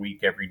off a week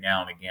every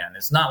now and again.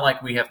 It's not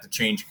like we have to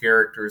change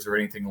characters or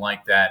anything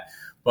like that.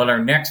 But our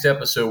next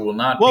episode will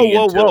not be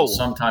until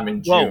sometime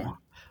in June.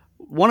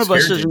 One of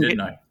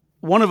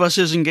us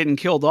isn't getting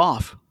killed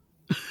off.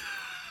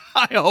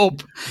 I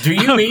hope. Do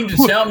you mean to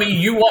tell me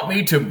you want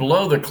me to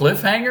blow the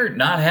cliffhanger?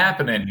 Not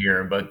happening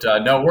here, but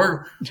no,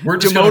 we're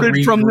just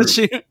demoted from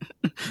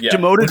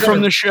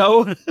the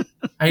show.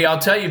 Hey, I'll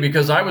tell you,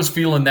 because I was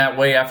feeling that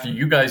way after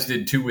you guys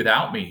did two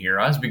without me here.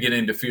 I was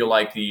beginning to feel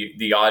like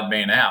the odd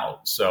man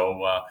out.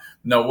 So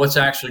no, what's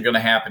actually going to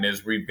happen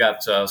is we've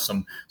got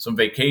some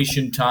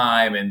vacation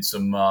time and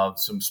some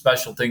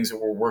special things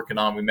that we're working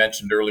on. We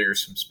mentioned earlier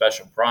some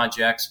special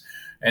projects.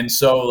 And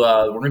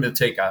so we're going to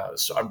take a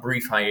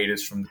brief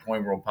hiatus from the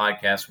Coin World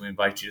podcast. We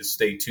invite you to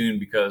stay tuned,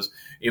 because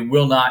it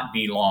will not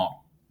be long.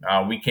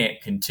 We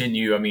can't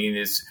continue.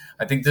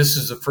 I think this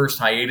is the first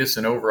hiatus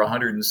in over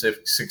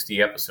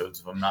 160 episodes,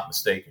 if I'm not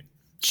mistaken.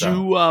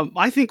 So,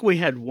 I think we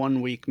had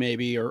 1 week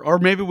maybe, or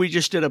maybe we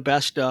just did a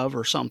best of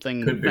or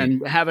something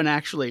and haven't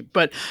actually.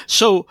 But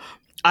so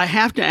I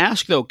have to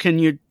ask, though, can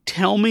you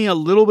tell me a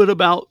little bit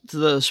about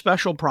the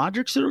special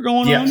projects that are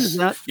going on?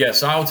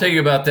 Yes, I'll tell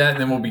you about that,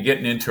 and then we'll be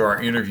getting into our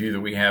interview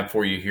that we have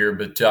for you here.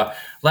 But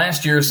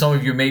last year, some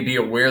of you may be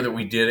aware that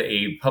we did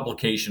a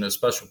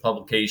special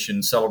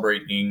publication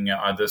celebrating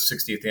the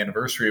 60th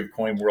anniversary of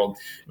Coin World.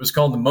 It was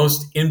called The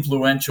Most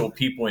Influential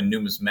People in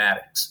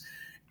Numismatics.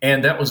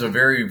 And that was a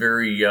very,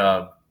 very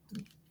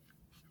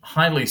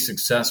highly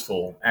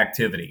successful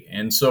activity.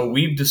 And so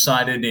we've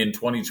decided in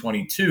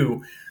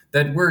 2022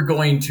 that we're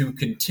going to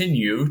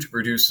continue to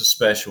produce a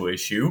special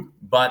issue.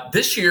 But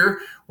this year,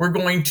 we're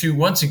going to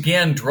once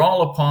again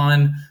draw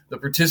upon the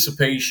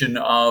participation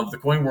of the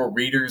Coin World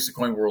readers, the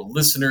Coin World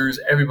listeners,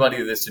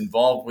 everybody that's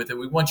involved with it.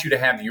 We want you to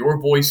have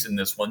your voice in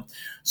this one.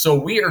 So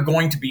we are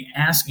going to be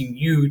asking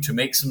you to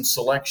make some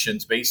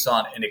selections based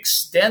on an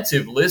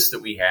extensive list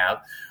that we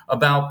have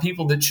about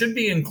people that should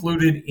be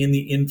included in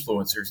the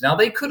influencers. Now,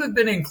 they could have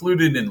been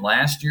included in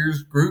last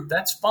year's group.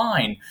 That's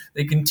fine.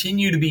 They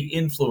continue to be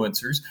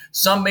influencers.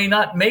 Some may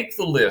not make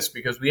the list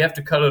because we have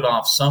to cut it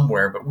off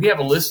somewhere, but we have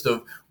a list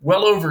of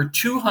well over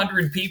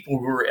 200 people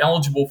who are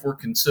eligible for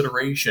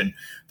consideration.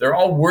 They're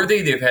all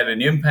worthy. They've had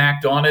an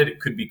impact on it.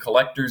 It could be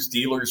collectors,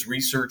 dealers,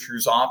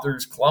 researchers,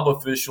 authors, club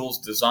officials,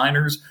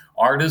 designers,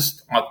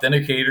 artists,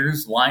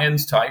 authenticators,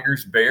 lions,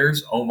 tigers,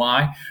 bears, oh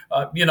my.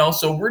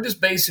 So we're just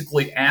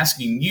basically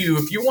asking you,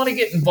 if you want to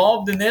get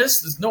involved in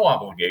this, there's no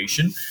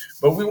obligation,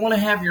 but we want to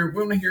hear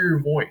your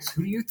voice.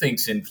 Who do you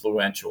think's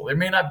influential? There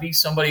may not be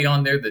somebody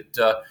on there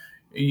that,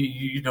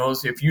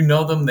 if you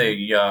know them,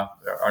 they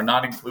are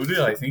not included.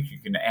 I think you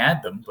can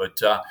add them,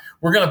 but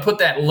we're going to put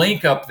that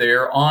link up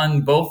there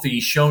on both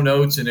the show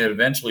notes, and it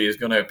eventually is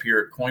going to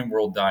appear at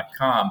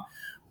coinworld.com.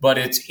 But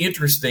it's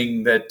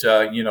interesting that,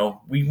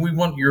 we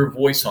want your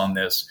voice on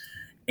this.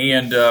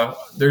 And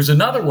there's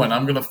another one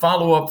I'm going to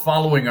follow up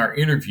following our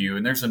interview.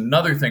 And there's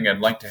another thing I'd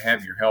like to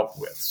have your help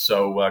with.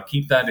 So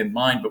keep that in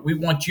mind. But we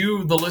want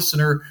you, the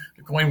listener,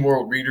 the Coin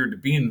World reader, to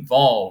be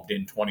involved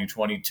in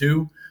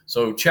 2022.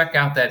 So check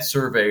out that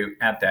survey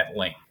at that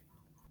link.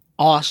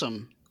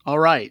 Awesome. All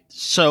right.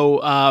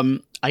 So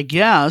I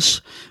guess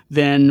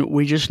then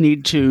we just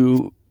need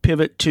to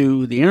pivot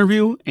to the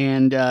interview,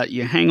 and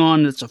you hang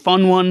on. It's a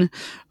fun one.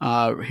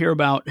 Hear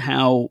about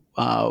how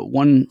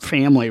one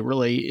family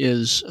really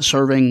is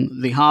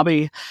serving the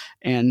hobby.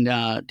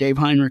 And Dave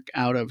Heinrich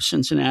out of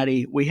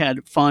Cincinnati, we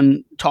had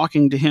fun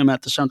talking to him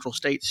at the Central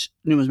States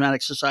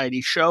Numismatic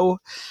Society show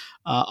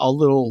a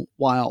little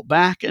while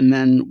back. And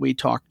then we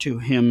talked to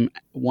him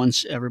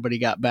once everybody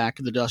got back,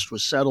 the dust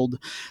was settled,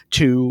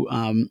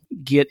 to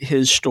get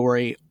his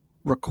story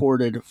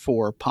recorded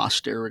for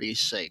posterity's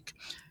sake.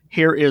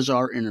 Here is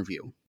our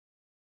interview.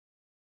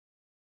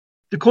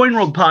 The Coin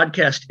World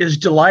podcast is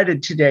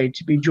delighted today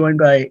to be joined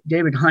by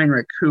David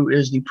Heinrich, who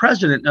is the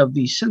president of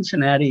the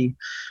Cincinnati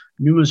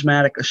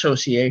Numismatic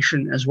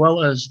Association, as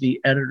well as the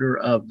editor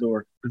of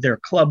their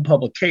club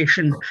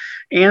publication,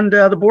 and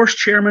the board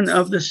chairman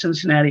of the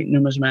Cincinnati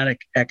Numismatic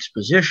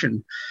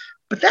Exposition.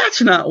 But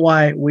that's not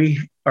why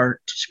we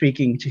are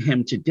speaking to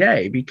him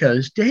today,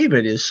 because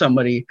David is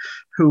somebody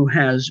who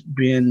has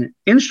been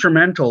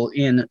instrumental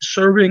in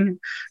serving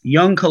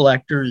young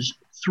collectors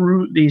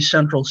through the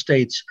Central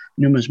States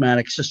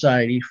Numismatic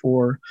Society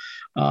for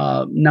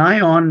nigh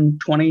on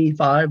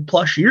 25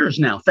 plus years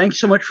now. Thanks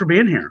so much for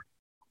being here.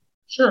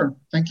 Sure.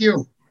 Thank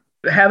you.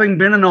 Having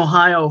been in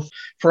Ohio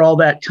for all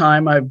that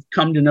time, I've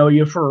come to know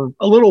you for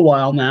a little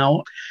while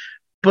now.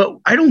 But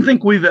I don't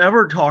think we've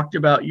ever talked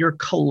about your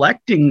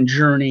collecting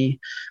journey.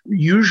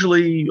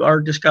 Usually our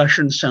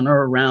discussions center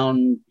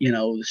around,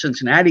 the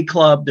Cincinnati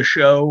Club, the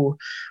show,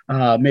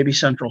 maybe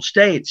Central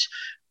States.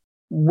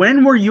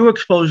 When were you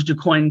exposed to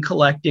coin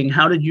collecting?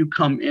 How did you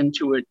come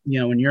into it,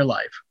 in your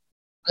life?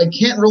 I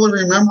can't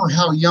really remember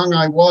how young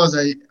I was.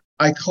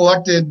 I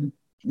collected,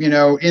 in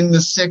the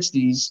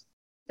 60s,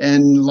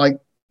 and like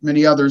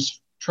many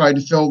others, tried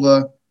to fill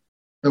the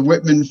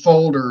Whitman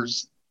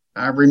folders.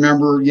 I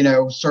remember,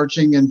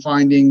 searching and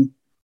finding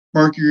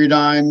mercury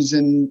dimes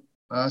and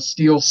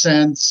steel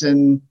cents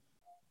and,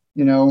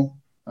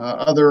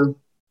 other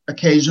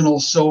occasional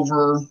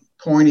silver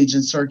coinage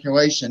in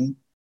circulation.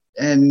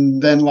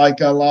 And then,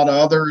 like a lot of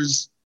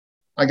others,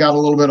 I got a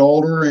little bit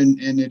older and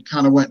it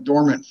kind of went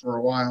dormant for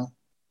a while.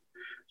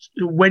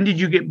 When did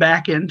you get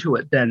back into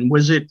it then?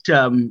 Was it,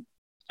 I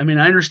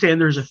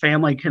understand there's a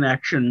family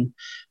connection.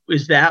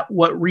 Is that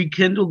what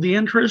rekindled the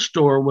interest,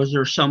 or was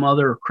there some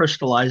other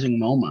crystallizing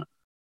moment?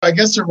 I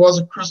guess there was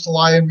a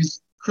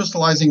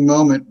crystallizing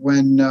moment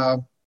when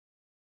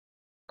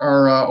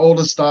our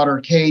oldest daughter,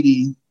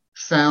 Katie,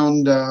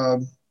 found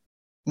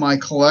my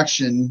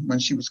collection when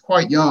she was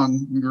quite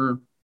young. We were,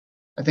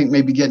 I think,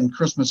 maybe getting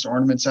Christmas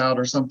ornaments out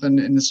or something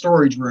in the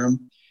storage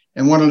room,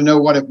 and wanted to know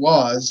what it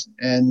was.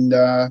 And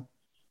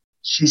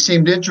she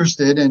seemed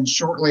interested. And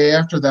shortly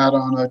after that,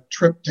 on a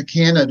trip to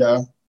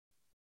Canada,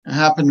 I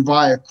happened to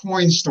buy a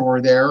coin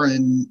store there,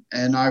 and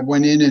I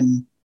went in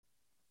and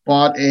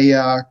bought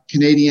a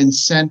Canadian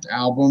cent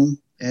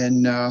album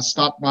and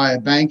stopped by a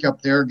bank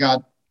up there,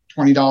 got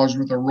 $20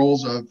 worth of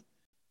rolls of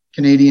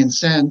Canadian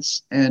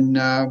cents. And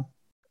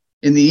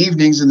in the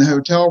evenings in the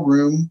hotel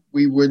room,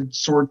 we would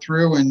sort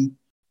through and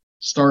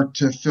start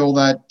to fill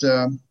that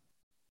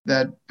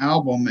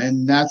album.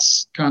 And that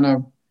kind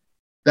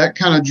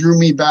of drew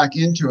me back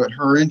into it,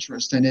 her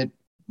interest, and it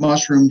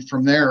mushroomed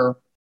from there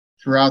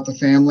throughout the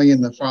family in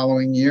the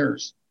following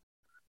years.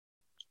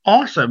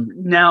 Awesome.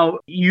 Now,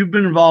 you've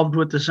been involved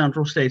with the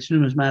Central States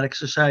Numismatic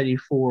Society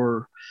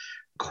for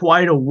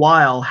quite a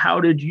while. How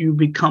did you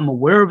become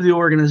aware of the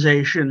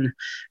organization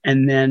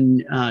and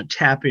then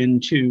tap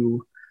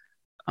into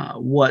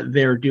what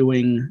they're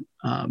doing?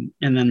 And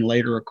then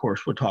later, of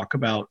course, we'll talk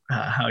about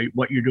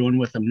what you're doing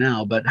with them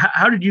now. But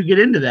how did you get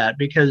into that?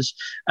 Because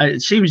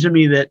it seems to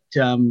me that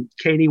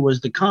Katie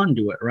was the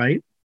conduit,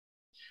 right?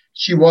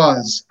 She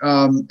was.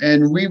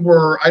 And we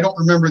were, I don't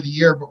remember the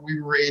year, but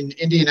we were in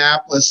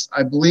Indianapolis,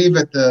 I believe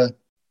at the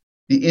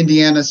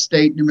Indiana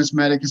State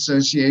Numismatic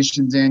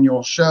Association's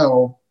annual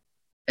show.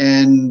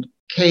 And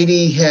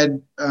Katie had,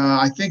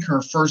 I think,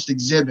 her first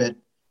exhibit.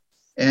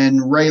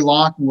 And Ray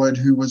Lockwood,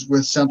 who was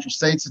with Central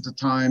States at the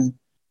time,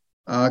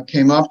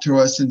 came up to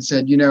us and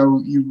said,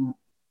 you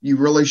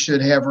really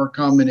should have her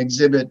come and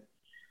exhibit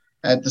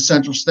at the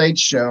Central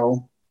States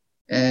show.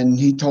 And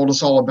he told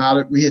us all about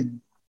it. We had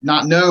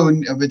not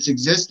known of its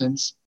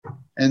existence.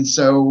 And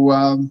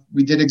so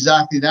we did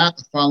exactly that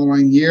the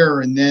following year,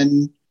 and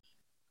then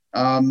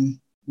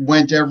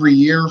went every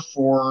year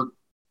for,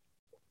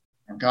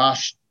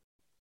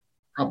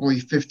 probably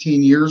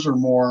 15 years or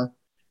more.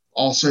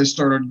 Also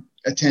started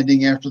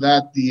attending after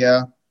that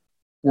the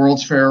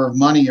World's Fair of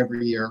Money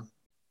every year.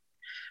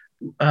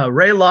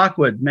 Ray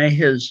Lockwood, may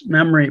his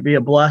memory be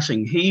a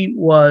blessing. He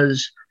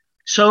was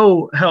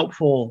so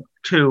helpful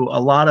to a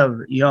lot of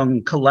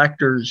young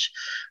collectors.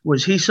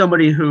 Was he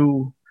somebody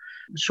who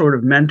sort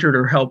of mentored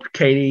or helped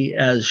Katie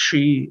as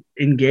she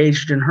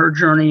engaged in her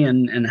journey,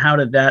 and how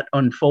did that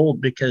unfold?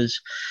 Because,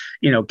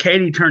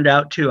 Katie turned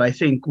out to, I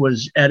think,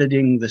 was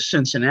editing the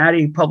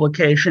Cincinnati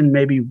publication,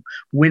 maybe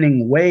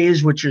Winning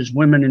Ways, which is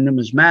Women in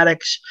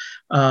Numismatics.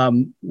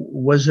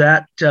 Was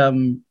that,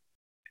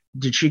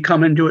 did she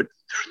come into it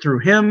through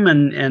him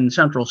and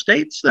Central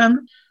States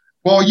then?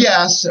 Well,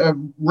 yes,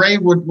 Ray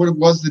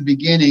was the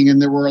beginning,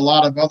 and there were a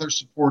lot of other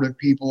supportive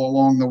people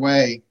along the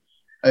way.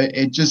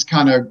 It just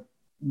kind of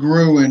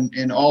grew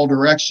in all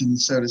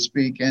directions, so to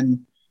speak.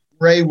 And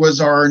Ray was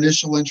our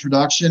initial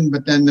introduction,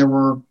 but then there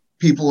were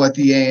people at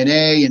the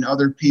ANA and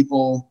other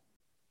people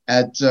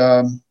at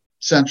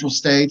Central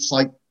States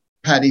like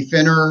Patty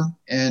Finner.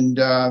 And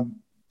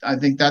I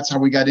think that's how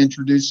we got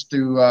introduced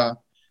to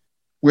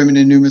Women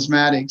in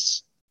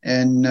Numismatics.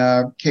 And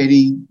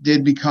Katie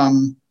did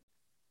become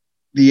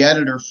the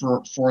editor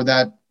for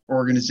that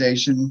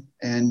organization,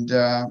 and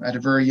at a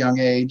very young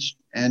age.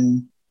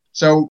 And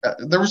so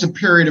there was a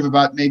period of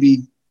about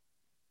maybe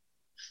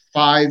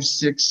 5,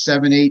 6,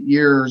 7, 8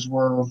 years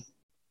where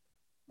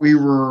we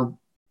were,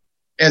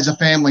 as a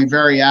family,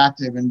 very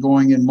active and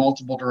going in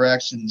multiple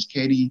directions.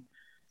 Katie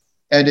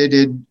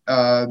edited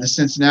the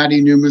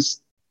Cincinnati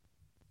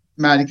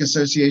Numismatic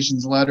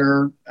Association's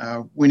letter,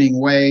 Winning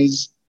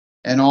Ways,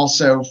 and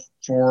also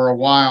for a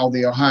while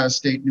the Ohio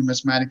State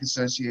Numismatic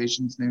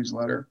Association's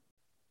newsletter.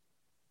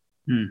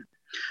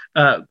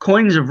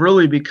 Coins have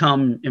really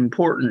become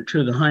important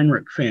to the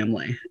Heinrich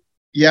family.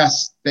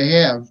 Yes, they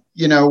have.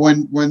 You know,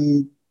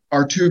 when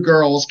our two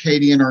girls,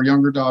 Katie and our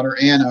younger daughter,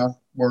 Anna,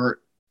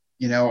 were,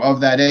 you know, of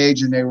that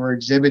age and they were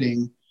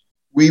exhibiting,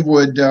 we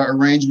would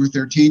arrange with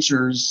their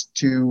teachers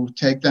to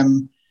take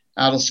them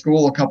out of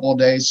school a couple of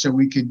days so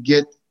we could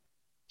get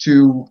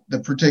to the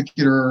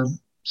particular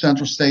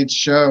Central States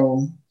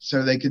show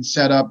so they could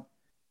set up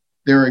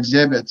their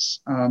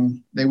exhibits.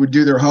 They would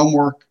do their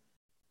homework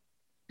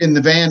in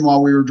the van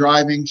while we were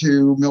driving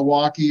to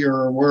Milwaukee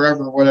or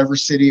wherever, whatever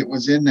city it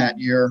was in that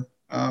year.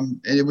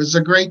 It was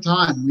a great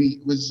time.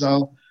 It was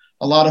a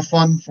lot of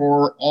fun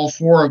for all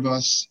four of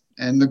us,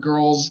 and the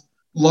girls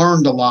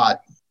learned a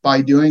lot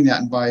by doing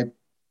that and by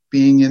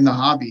being in the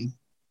hobby.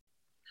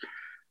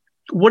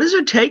 What does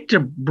it take to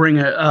bring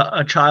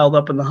a child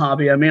up in the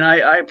hobby? I mean,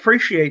 I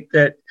appreciate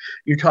that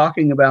you're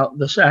talking about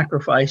the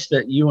sacrifice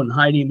that you and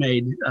Heidi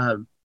made,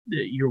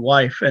 your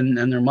wife and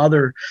their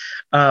mother.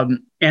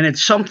 And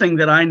it's something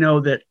that I know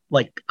that,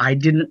 like, I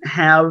didn't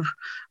have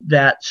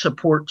that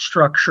support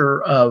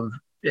structure of,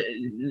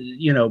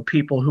 you know,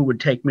 people who would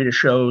take me to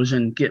shows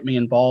and get me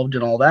involved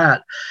and all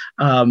that.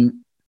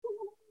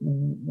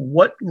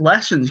 What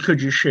lessons could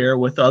you share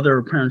with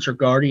other parents or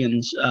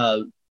guardians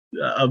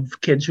of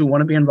kids who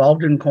want to be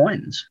involved in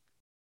coins?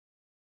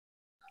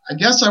 I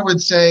guess I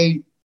would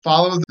say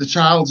follow the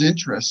child's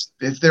interest.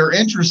 If they're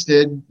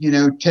interested, you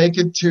know, take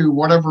it to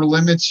whatever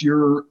limits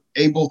you're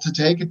able to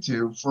take it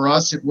to. For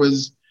us, it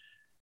was,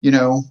 you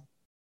know,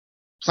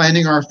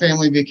 planning our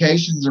family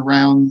vacations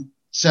around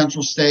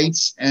Central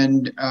States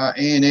and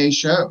A&A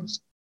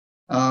shows.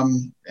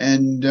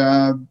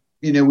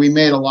 You know, we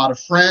made a lot of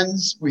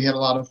friends. We had a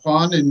lot of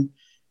fun,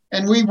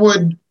 and we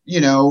would, you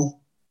know,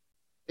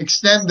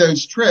 extend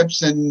those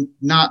trips and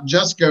not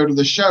just go to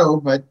the show,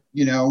 but,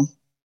 you know,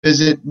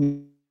 visit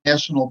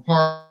national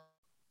park,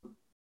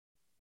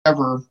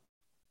 ever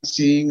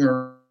seeing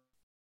or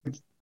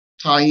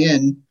tie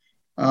in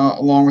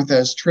along with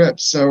those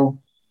trips. So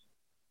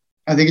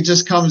I think it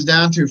just comes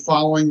down to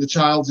following the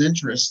child's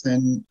interest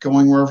and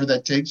going wherever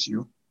that takes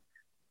you.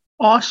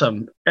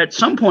 Awesome. At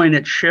some point,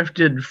 it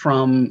shifted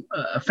from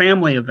a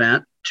family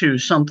event to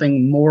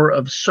something more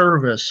of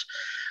service.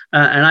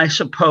 And I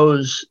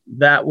suppose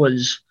that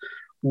was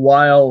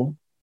while,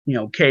 you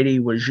know, Katie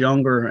was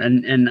younger,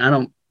 and I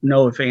don't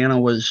know if Anna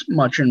was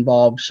much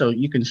involved, so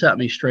you can set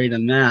me straight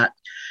in that.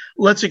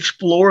 Let's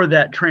explore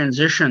that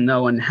transition,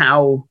 though, and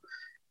how,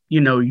 you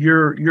know,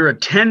 your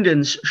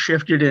attendance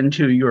shifted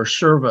into your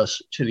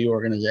service to the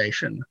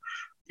organization.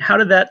 How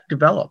did that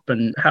develop,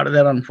 and how did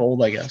that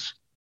unfold, I guess?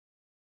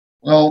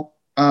 Well,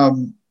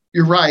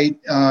 you're right.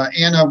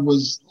 Anna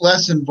was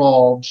less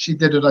involved. She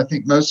did it, I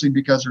think, mostly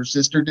because her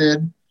sister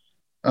did.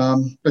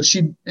 But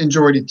she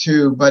enjoyed it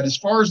too. But as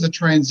far as the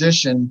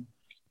transition,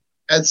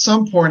 at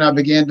some point I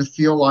began to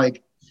feel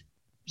like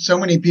so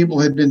many people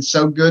had been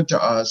so good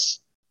to us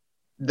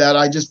that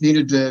I just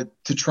needed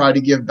to try to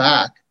give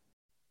back.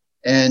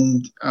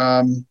 And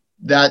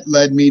that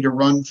led me to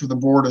run for the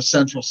board of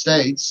Central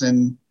States.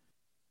 And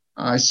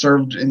I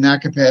served in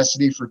that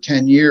capacity for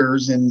 10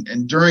 years.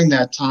 And during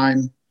that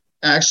time,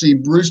 actually,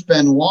 Bruce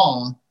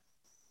Benoit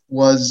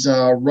was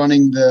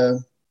running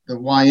the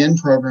YN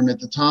program at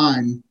the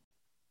time.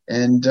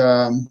 And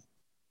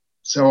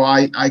so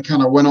I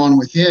kind of went on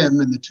with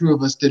him, and the two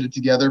of us did it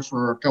together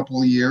for a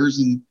couple of years.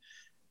 And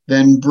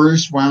then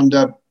Bruce wound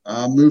up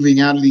moving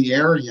out of the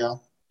area,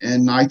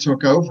 and I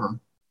took over.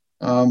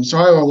 So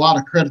I owe a lot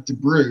of credit to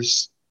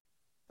Bruce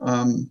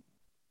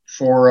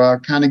for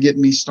kind of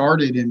getting me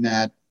started in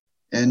that.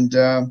 And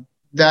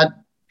that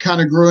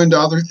kind of grew into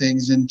other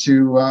things.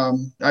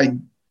 I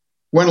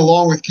went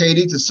along with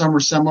Katie to summer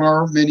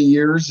seminar many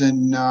years.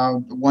 And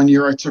 1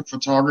 year I took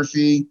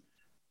photography,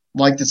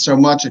 liked it so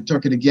much I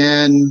took it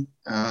again.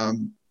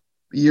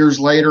 Years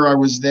later I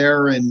was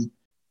there, and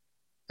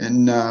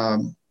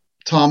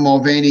Tom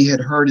Mulvaney had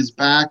hurt his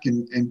back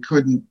and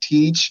couldn't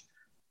teach.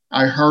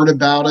 I heard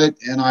about it,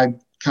 and I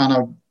kind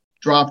of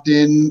dropped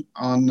in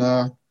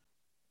on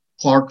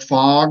Clark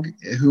Fogg,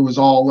 who was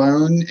all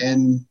alone,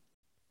 and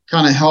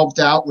kind of helped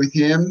out with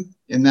him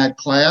in that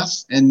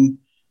class, and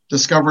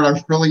discovered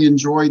I really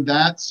enjoyed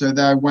that. So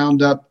that I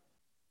wound up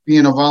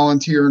being a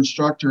volunteer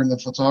instructor in the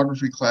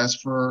photography class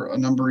for a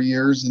number of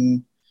years.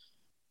 And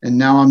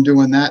now I'm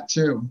doing that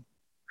too.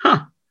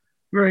 Huh.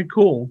 Very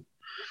cool.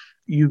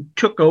 You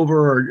took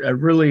over or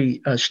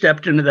really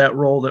stepped into that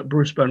role that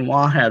Bruce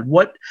Benoit had.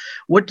 What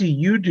do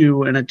you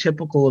do in a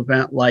typical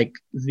event like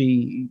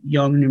the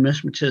Young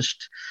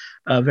Numismatist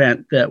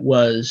event that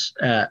was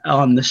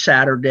on the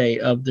Saturday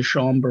of the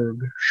Schaumburg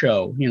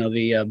show,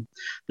 the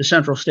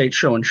Central States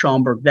show in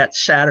Schaumburg. That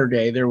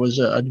Saturday, there was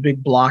a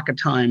big block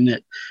of time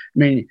that, I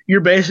mean,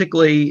 you're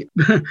basically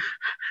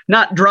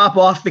not drop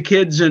off the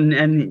kids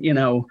and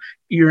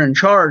you're in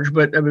charge,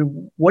 but I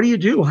mean, what do you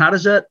do? How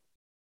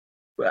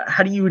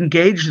do you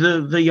engage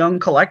the young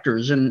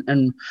collectors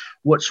and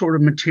what sort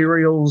of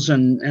materials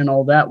and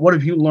all that? What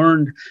have you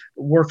learned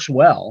works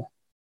well?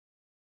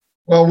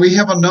 Well, we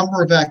have a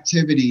number of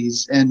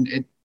activities, and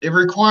it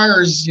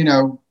requires,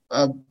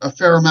 a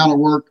fair amount of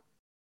work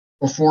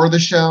before the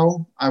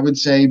show. I would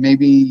say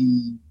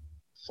maybe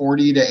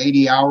 40 to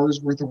 80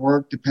 hours worth of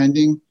work,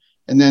 depending.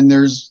 And then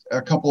there's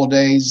a couple of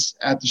days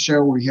at the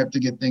show where you have to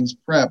get things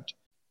prepped.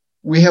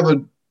 We have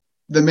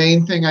the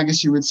main thing, I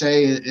guess you would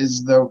say,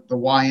 is the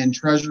YN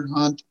treasure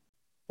hunt,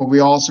 but we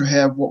also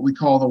have what we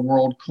call the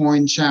World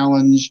Coin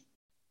Challenge.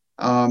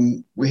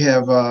 We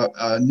have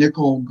a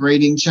nickel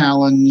grading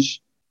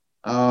challenge,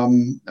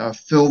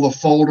 fill the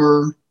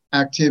folder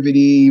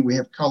activity. We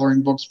have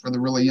coloring books for the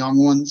really young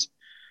ones.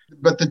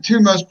 But the two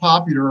most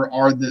popular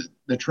are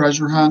the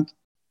treasure hunt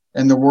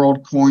and the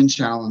World Coin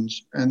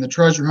Challenge. And the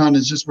treasure hunt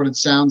is just what it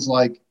sounds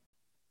like.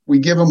 We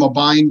give them a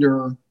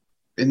binder,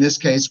 in this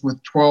case,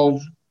 with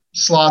 12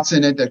 slots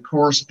in it that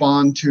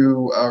correspond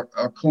to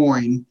a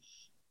coin.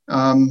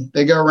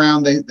 They go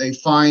around, they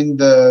find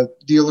the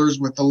dealers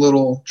with the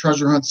little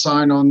treasure hunt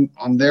sign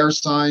on their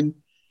sign.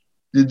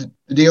 The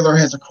dealer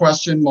has a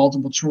question,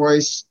 multiple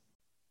choice.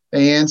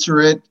 They answer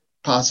it,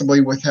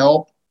 possibly with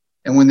help.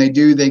 And when they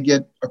do, they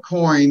get a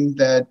coin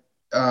that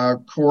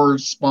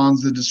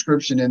corresponds the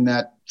description in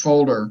that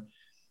folder.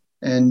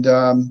 And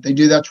they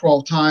do that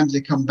 12 times.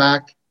 They come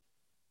back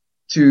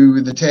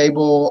to the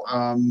table.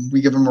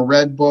 We give them a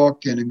red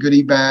book and a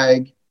goodie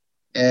bag.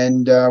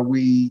 And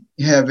we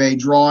have a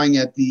drawing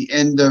at the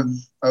end of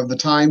the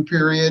time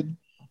period.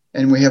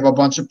 And we have a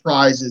bunch of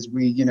prizes.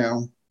 We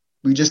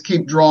just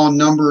keep drawing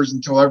numbers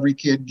until every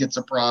kid gets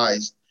a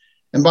prize.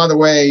 And by the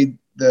way,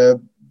 the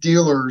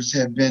dealers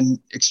have been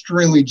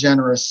extremely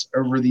generous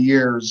over the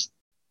years,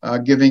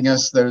 giving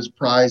us those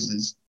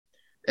prizes.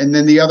 And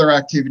then the other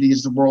activity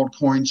is the World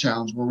Coin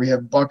Challenge, where we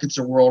have buckets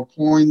of world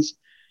coins.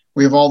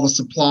 We have all the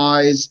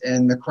supplies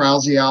and the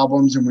Krause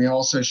albums, and we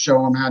also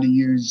show them how to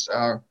use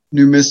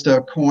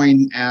Numista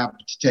coin app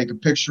to take a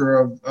picture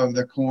of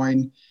the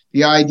coin.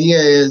 The idea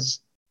is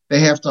they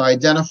have to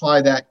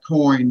identify that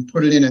coin,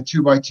 put it in a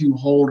 2x2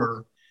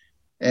 holder,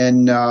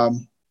 and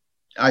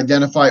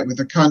identify it with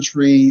the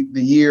country,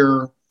 the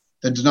year,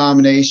 the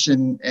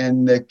denomination,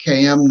 and the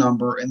KM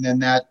number, and then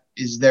that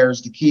is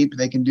theirs to keep.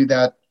 They can do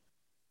that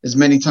as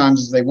many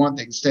times as they want.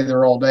 They can stay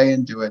there all day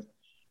and do it.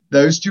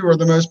 Those two are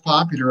the most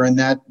popular, and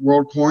that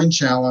World Coin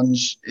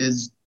Challenge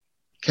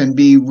can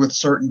be, with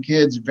certain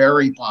kids,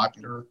 very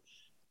popular.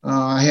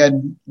 I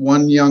had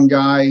one young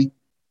guy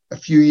a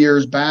few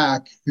years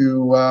back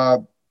who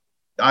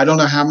I don't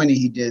know how many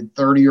he did,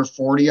 30 or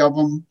 40 of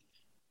them.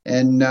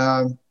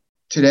 And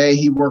today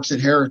he works at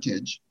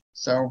Heritage.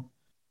 So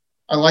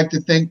I like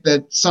to think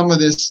that some of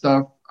this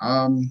stuff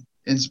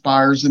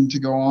inspires them to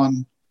go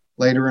on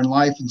later in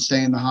life and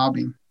stay in the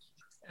hobby.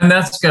 And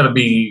that's got to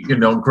be,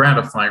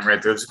 gratifying right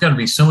there. There's got to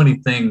be so many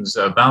things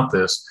about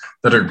this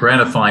that are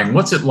gratifying.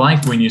 What's it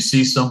like when you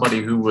see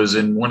somebody who was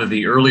in one of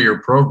the earlier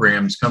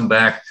programs come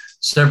back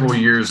several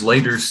years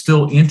later,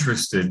 still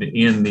interested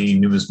in the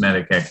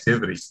numismatic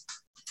activity?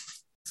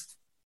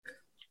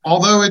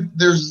 Although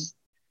there's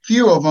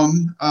few of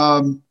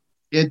them,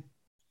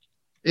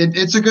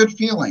 it's a good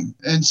feeling.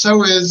 And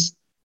so is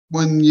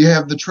when you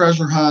have the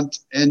treasure hunt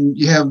and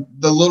you have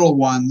the little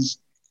ones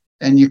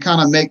and you kind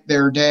of make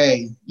their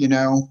day,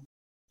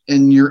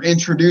 and you're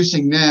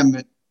introducing them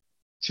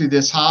to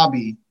this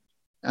hobby,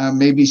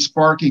 maybe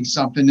sparking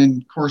something.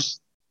 And of course,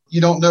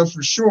 you don't know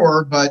for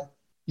sure, but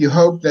you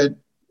hope that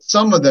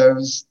some of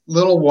those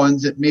little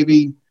ones that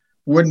maybe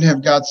wouldn't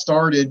have got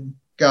started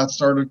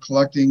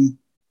collecting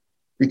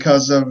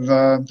because of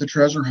the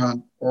treasure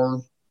hunt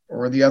or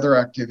the other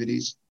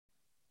activities.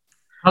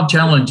 How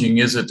challenging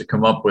is it to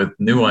come up with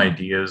new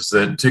ideas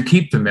to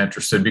keep them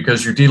interested?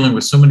 Because you're dealing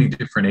with so many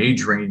different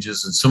age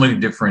ranges and so many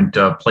different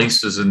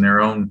places in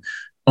their own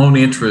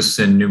interests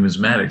in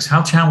numismatics.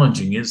 How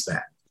challenging is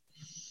that?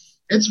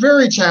 It's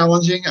very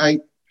challenging.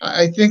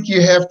 I think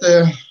you have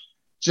to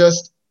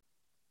just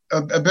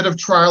a bit of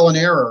trial and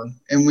error.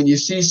 And when you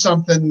see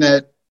something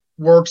that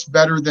works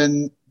better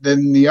than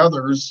the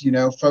others,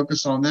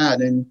 focus on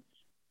that. And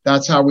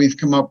that's how we've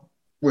come up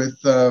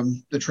with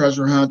the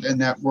treasure hunt and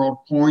that World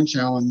Coin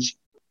Challenge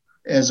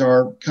as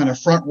our kind of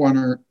front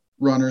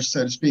runners,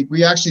 so to speak.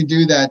 We actually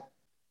do that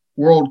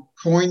World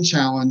Coin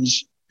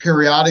Challenge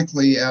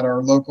periodically at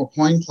our local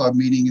coin club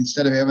meeting.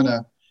 Instead of having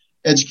a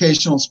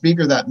educational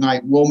speaker that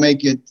night, we'll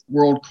make it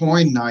World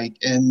Coin Night,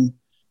 and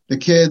the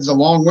kids,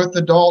 along with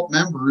adult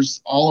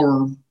members, all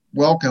are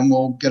welcome.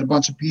 We'll get a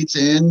bunch of pizza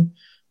in,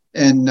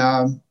 and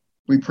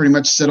we pretty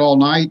much sit all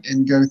night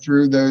and go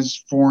through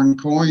those foreign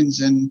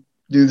coins and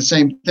do the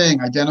same thing,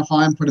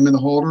 identify them, put them in the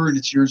holder, and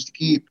it's yours to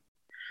keep.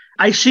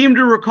 I seem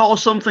to recall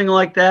something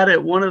like that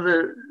at one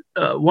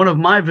of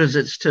my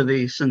visits to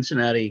the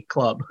Cincinnati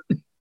Club.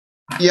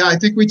 Yeah, I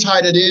think we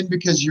tied it in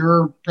because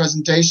your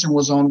presentation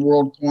was on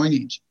world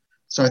coinage.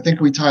 So I think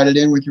we tied it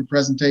in with your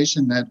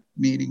presentation that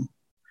meeting.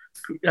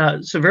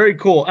 So very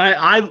cool.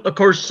 I, of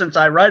course, since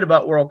I write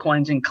about world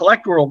coins and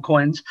collect world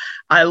coins,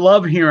 I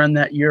love hearing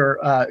that you're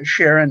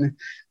sharing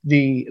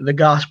the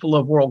gospel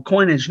of world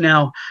coinage.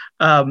 Now,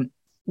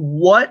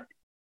 what,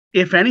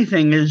 if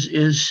anything,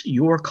 is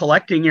your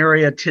collecting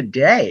area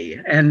today?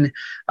 And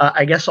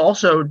I guess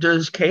also,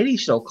 does Katie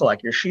still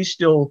collect? Is she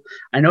still,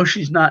 I know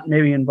she's not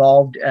maybe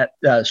involved at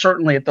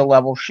certainly at the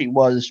level she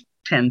was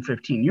 10,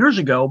 15 years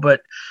ago,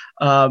 but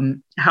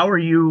how are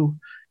you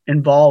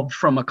involved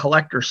from a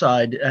collector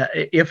side,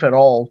 if at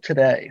all,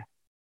 today?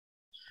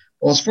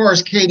 Well, as far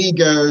as Katie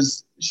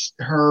goes,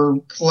 her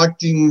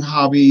collecting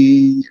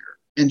hobby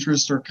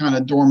interests are kind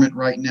of dormant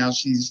right now.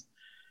 She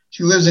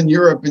lives in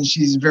Europe and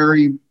she's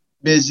very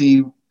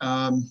busy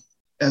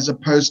as a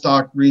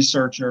postdoc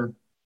researcher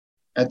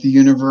at the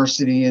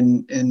university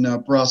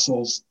in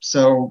Brussels.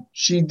 So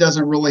she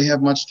doesn't really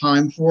have much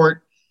time for it.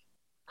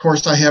 Of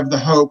course, I have the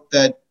hope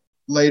that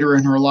later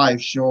in her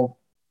life she'll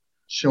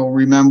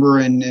remember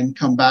and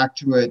come back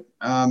to it.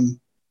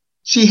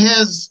 She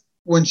has,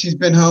 when she's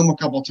been home a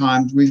couple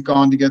times, we've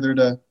gone together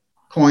to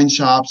coin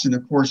shops and,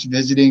 of course,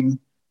 visiting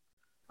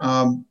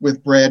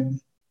with Brad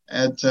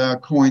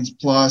at Coins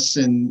Plus.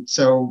 And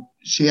so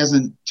she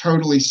hasn't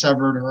totally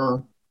severed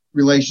her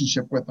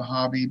relationship with the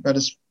hobby. But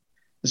as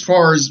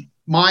far as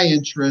my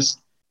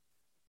interest,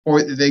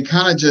 boy, they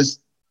kind of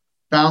just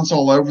bounce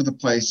all over the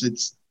place.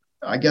 It's,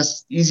 I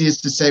guess,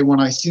 easiest to say when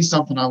I see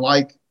something I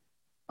like,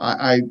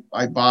 I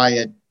buy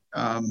it.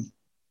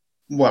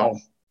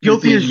 Well,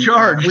 guilty as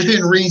charged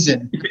within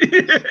reason.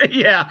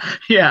 Yeah.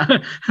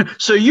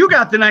 So you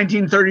got the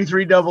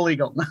 1933 Double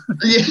Eagle.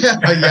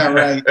 yeah,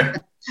 right.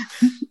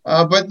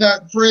 But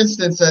not, for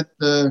instance, at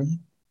the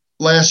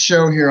last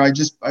show here, I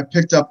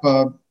picked up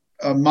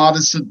a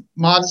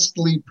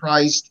modestly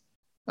priced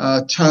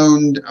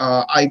toned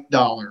Ike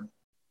dollar.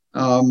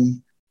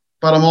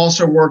 But I'm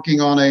also working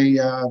on a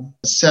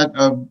set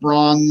of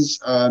bronze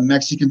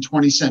Mexican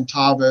 20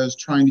 centavos,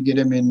 trying to get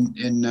him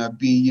in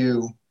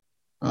BU,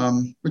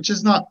 which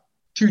is not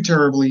too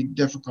terribly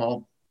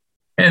difficult.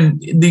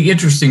 And the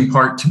interesting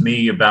part to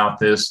me about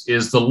this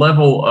is the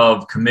level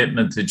of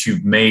commitment that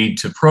you've made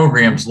to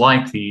programs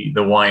like the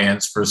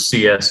YNs for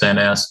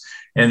CSNS.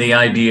 And the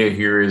idea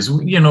here is,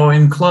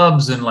 in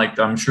clubs, and like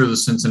I'm sure the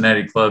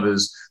Cincinnati Club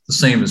is the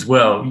same as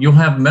well, you'll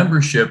have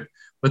membership,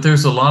 but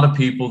there's a lot of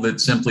people that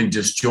simply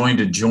just join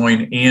to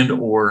join and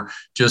or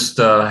just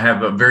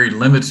have a very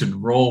limited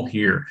role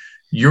here.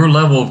 Your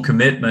level of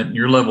commitment,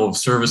 your level of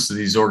service to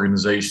these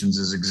organizations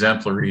is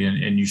exemplary,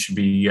 and you should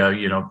be,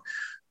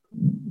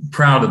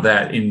 proud of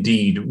that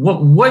indeed.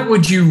 What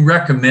would you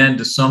recommend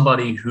to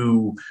somebody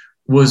who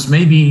was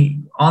maybe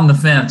on the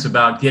fence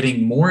about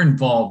getting more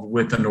involved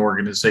with an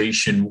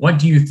organization? What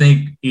do you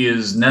think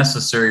is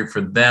necessary for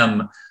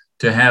them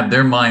to have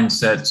their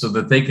mindset so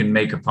that they can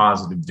make a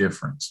positive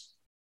difference?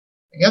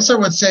 I guess I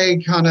would say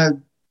kind of,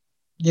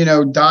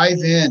 dive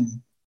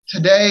in.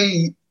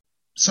 Today,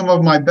 some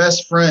of my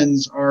best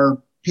friends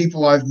are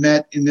people I've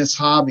met in this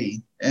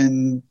hobby.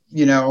 And,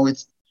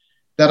 it's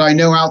that I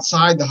know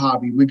outside the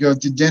hobby. We go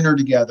to dinner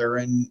together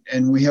and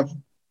we have,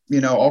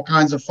 all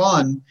kinds of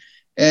fun.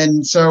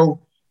 And so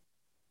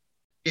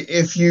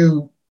if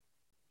you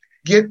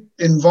get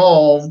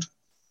involved,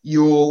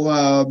 you'll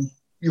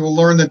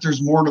learn that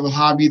there's more to the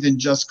hobby than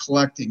just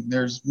collecting.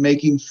 There's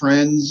making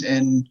friends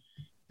and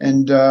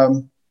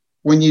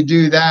when you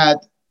do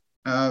that,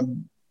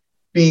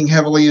 being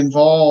heavily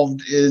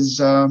involved is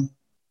not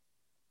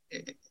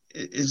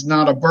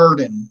a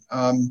burden.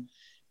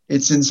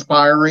 It's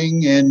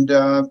inspiring, and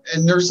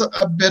there's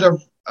a bit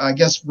of, I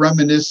guess,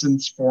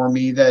 reminiscence for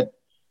me that,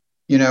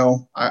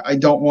 I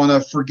don't want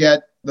to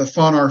forget the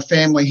fun our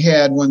family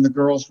had when the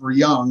girls were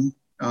young,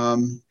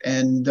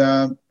 and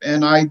I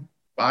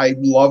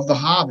love the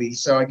hobby.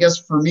 So I guess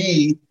for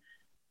me,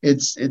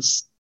 it's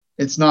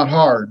not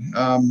hard.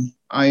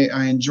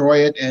 I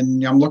enjoy it,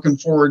 and I'm looking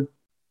forward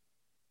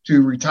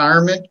to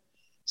retirement.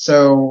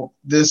 So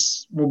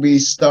this will be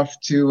stuff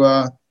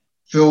to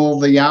fill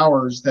the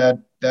hours that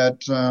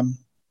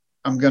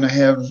I'm going to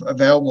have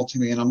available to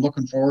me, and I'm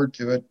looking forward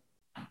to it.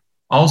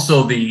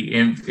 Also, the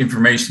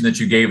information that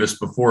you gave us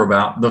before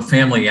about the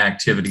family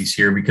activities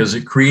here, because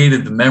it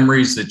created the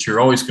memories that you're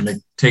always going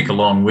to take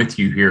along with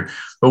you here.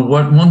 But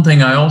one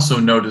thing I also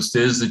noticed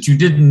is that you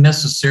didn't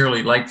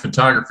necessarily like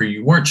photography.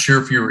 You weren't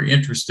sure if you were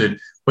interested,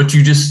 but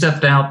you just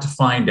stepped out to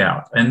find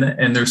out.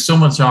 And there's so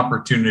much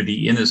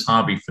opportunity in this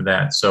hobby for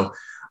that. So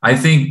I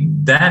think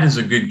that is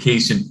a good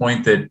case in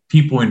point that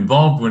people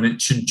involved in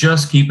it should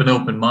just keep an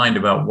open mind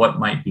about what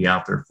might be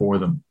out there for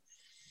them.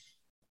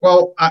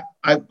 Well,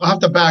 I'll have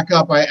to back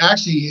up. I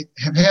actually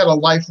have had a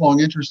lifelong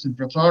interest in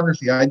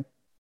photography. I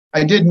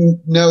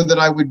didn't know that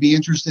I would be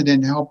interested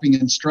in helping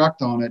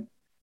instruct on it.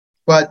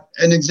 But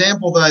an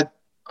example that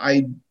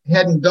I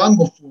hadn't done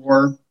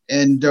before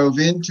and dove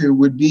into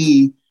would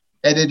be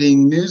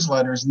editing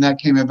newsletters, and that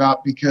came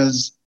about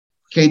because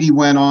Katie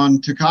went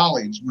on to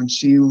college. When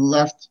she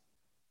left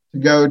to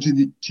go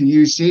to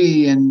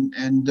UC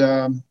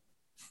and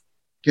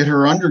get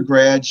her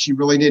undergrad, she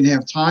really didn't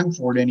have time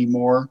for it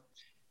anymore.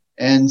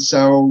 And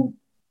so,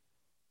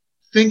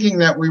 thinking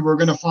that we were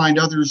going to find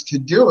others to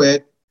do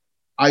it,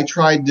 I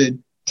tried to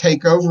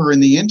take over in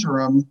the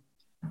interim.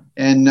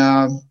 And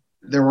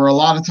there were a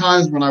lot of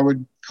times when I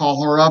would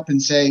call her up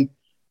and say,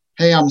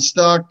 hey, I'm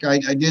stuck. I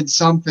did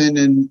something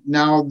and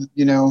now,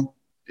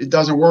 it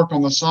doesn't work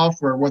on the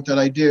software. What did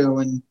I do?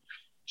 And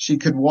she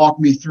could walk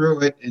me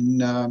through it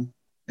and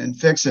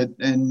fix it.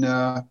 And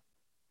I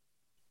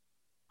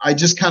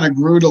just kind of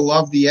grew to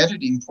love the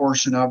editing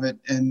portion of it.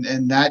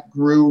 And that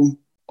grew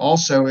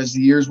also as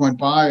the years went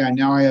by.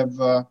 I have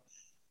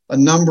a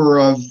number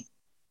of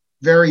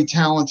very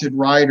talented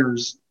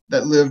writers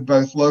that live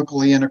both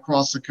locally and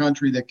across the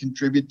country that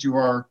contribute to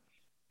our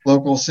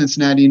local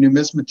Cincinnati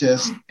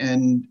Numismatist.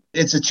 And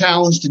it's a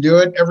challenge to do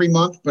it every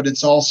month, but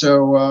it's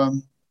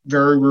also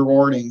very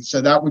rewarding.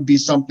 So that would be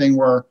something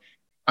where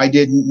I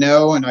didn't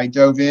know and I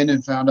dove in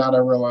and found out I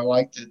really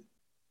liked it.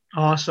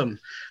 Awesome.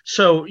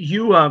 So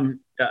you, a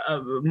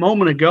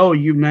moment ago,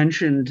 you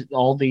mentioned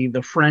all the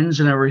friends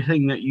and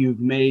everything that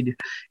you've made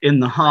in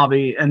the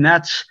hobby. And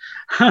that's,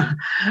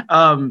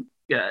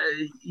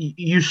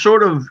 you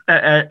sort of,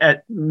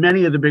 at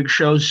many of the big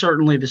shows,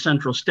 certainly the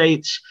Central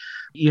States,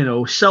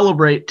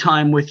 celebrate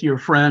time with your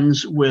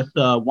friends with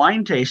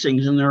wine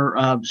tastings, and there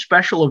are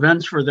special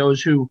events for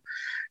those who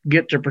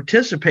get to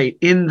participate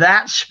in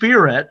that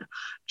spirit.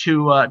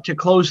 To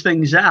close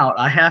things out,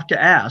 I have to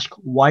ask,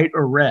 white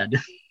or red?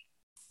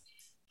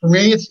 For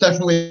me, it's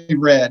definitely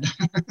red.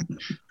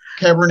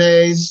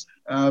 Cabernets,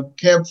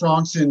 Cab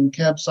Francs and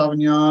Cab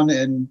Sauvignon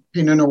and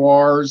Pinot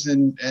Noirs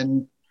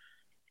and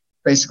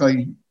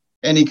basically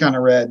any kind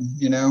of red,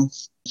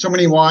 So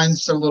many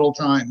wines, so little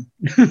time.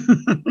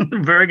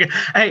 Very good.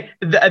 Hey,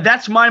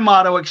 that's my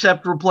motto,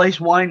 except replace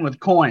wine with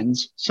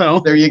coins. So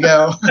there you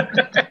go.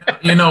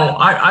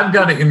 I've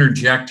got to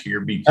interject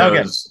here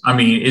because,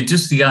 okay. It's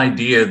just the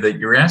idea that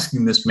you're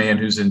asking this man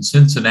who's in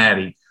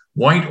Cincinnati,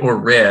 white or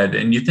red,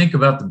 and you think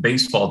about the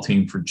baseball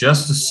team for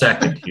just a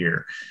second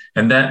here.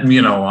 And that,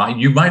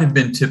 you might have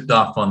been tipped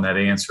off on that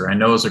answer. I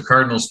know as a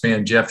Cardinals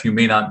fan, Jeff, you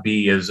may not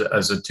be as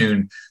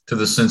attuned to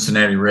the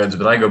Cincinnati Reds,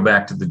 but I go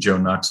back to the Joe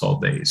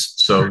Nuxhall days.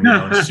 So,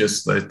 it's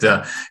just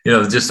that,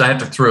 I have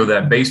to throw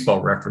that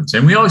baseball reference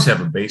in. We always have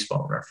a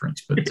baseball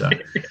reference. But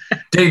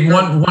Dave,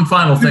 one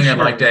final thing I'd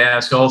like to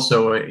ask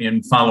also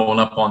in following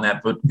up on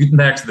that, but getting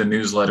back to the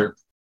newsletter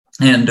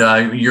and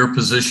your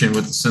position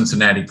with the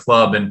Cincinnati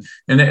Club. And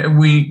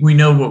we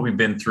know what we've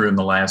been through in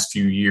the last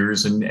few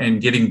years and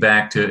getting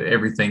back to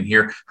everything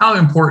here. How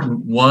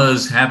important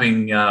was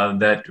having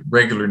that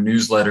regular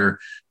newsletter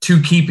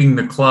to keeping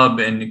the club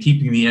and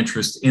keeping the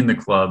interest in the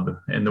club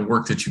and the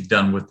work that you've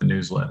done with the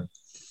newsletter?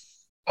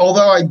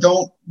 Although I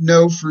don't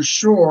know for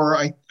sure,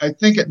 I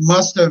think it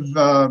must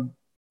have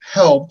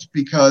helped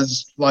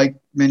because, like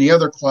many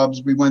other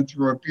clubs, we went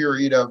through a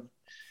period of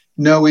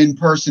no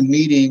in-person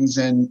meetings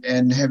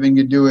and having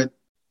to do it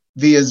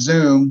via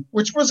Zoom,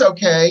 which was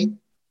okay.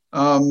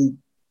 And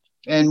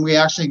we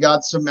actually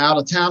got some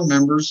out-of-town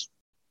members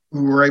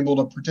who were able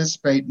to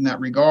participate in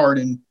that regard,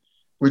 and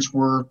which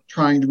we're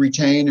trying to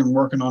retain and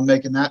working on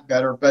making that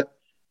better. But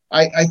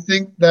I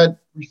think that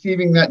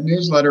receiving that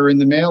newsletter in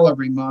the mail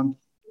every month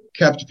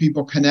kept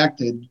people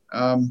connected.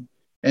 And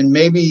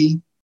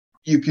maybe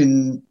you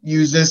can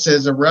use this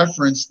as a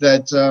reference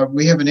that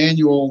we have an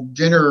annual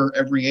dinner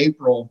every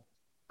April.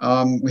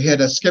 We had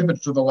to skip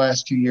it for the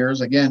last 2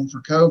 years, again,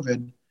 for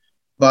COVID,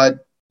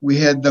 but we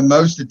had the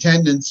most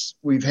attendance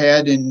we've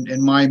had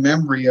in my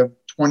memory of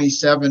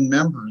 27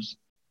 members.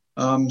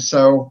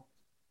 So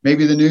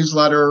maybe the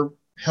newsletter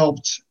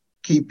helped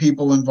keep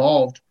people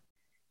involved.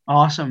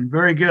 Awesome.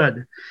 Very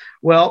good.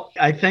 Well,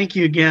 I thank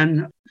you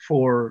again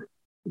for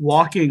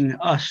walking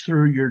us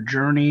through your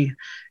journey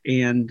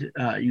and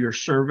your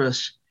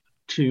service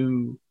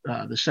to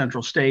the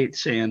Central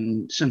States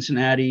and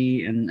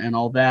Cincinnati and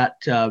all that.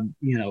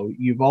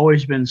 You've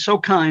always been so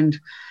kind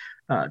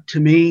to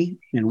me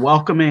and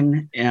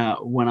welcoming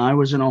when I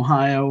was in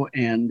Ohio,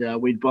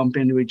 and we'd bump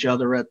into each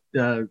other at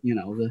the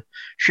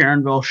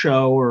Sharonville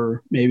show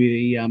or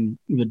maybe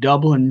the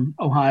Dublin,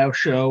 Ohio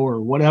show or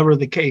whatever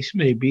the case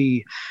may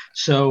be.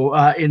 So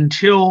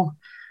until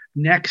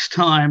next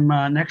time,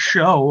 next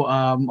show,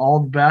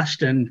 all the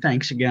best and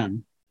thanks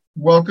again.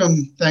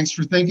 Welcome. Thanks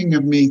for thinking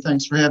of me.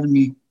 Thanks for having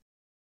me.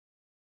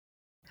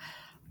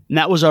 And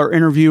that was our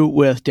interview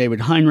with David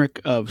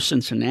Heinrich of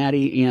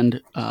Cincinnati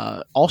and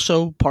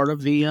also part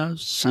of the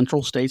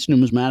Central States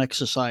Numismatic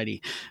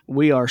Society.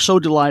 We are so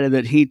delighted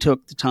that he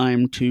took the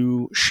time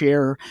to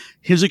share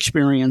his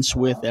experience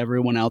with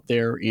everyone out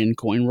there in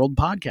Coin World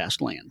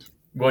podcast land.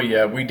 Well,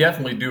 yeah, we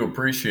definitely do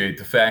appreciate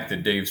the fact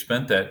that Dave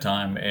spent that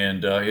time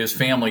and his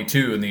family,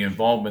 too, and the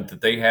involvement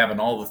that they have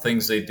and all the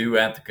things they do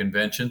at the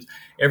conventions,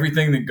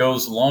 everything that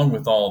goes along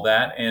with all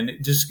that. And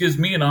it just gives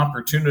me an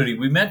opportunity.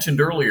 We mentioned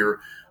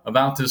earlier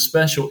about this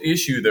special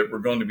issue that we're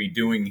going to be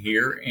doing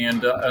here.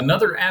 And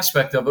another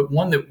aspect of it,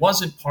 one that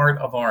wasn't part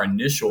of our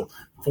initial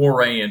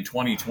foray in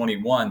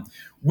 2021,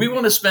 we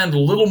want to spend a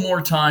little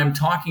more time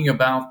talking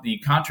about the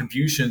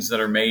contributions that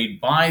are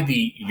made by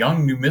the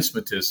young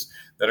numismatists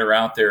that are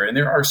out there. And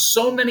there are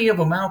so many of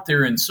them out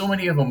there, and so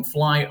many of them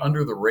fly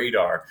under the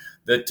radar,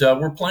 that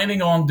we're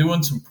planning on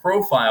doing some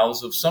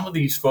profiles of some of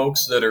these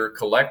folks that are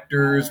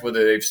collectors,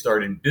 whether they've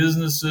started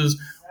businesses,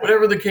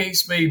 whatever the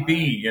case may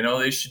be.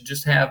 They should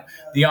just have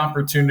the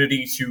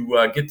opportunity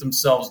to get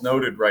themselves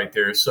noted right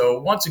there. So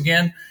once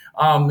again,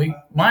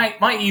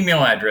 my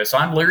email address,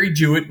 I'm Larry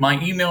Jewett. My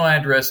email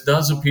address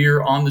does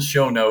appear on the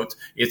show notes.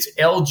 It's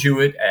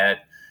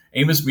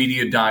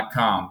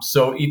ljewett@amosmedia.com.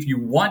 So if you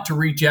want to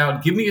reach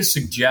out, give me a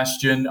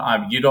suggestion.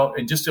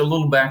 Just a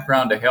little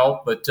background to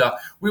help, but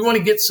we want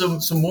to get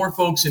some more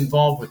folks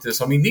involved with this.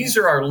 I mean, these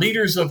are our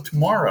leaders of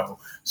tomorrow.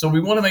 So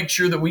we want to make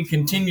sure that we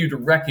continue to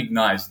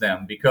recognize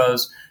them,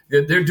 because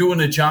they're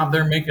doing a job.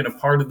 They're making a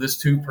part of this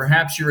too.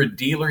 Perhaps you're a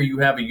dealer. You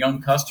have a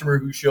young customer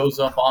who shows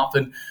up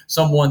often,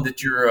 someone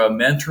that you're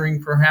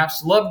mentoring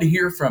perhaps. Love to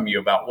hear from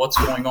you about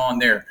what's going on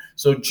there.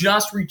 So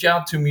just reach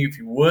out to me if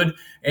you would,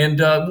 and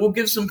we'll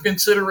give some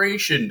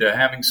consideration to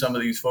having some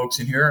of these folks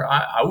in here.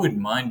 I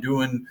wouldn't mind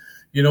doing,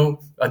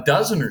 a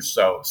dozen or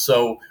so.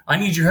 So I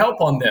need your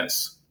help on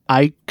this.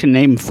 I can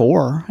name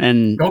 4,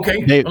 and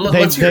okay, they've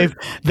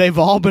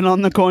all been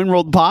on the Coin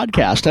World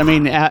podcast. I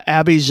mean,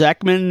 Abby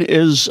Zeckman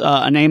is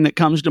a name that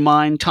comes to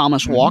mind.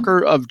 Thomas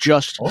Walker of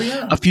just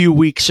a few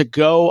weeks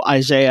ago.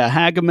 Isaiah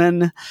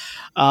Hageman.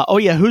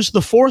 Who's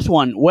the 4th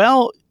one?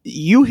 Well,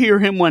 you hear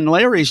him when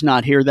Larry's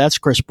not here. That's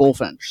Chris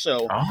Bullfinch.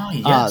 So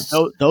yes.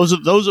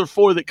 Those are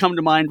 4 that come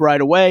to mind right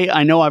away.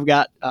 I know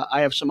I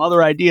have some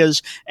other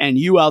ideas, and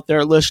you out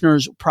there,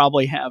 listeners,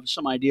 probably have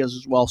some ideas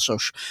as well. So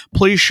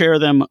please share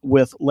them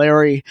with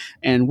Larry,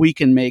 and we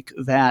can make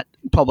that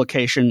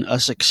publication a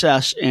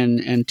success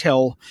and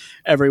tell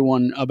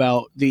everyone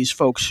about these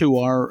folks who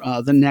are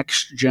the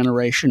next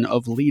generation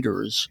of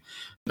leaders.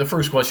 The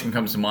first question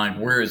comes to mind: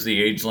 where is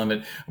the age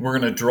limit? We're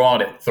going to draw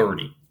it at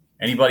 30.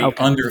 Anybody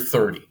under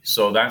 30.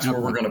 So that's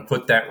where we're going to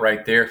put that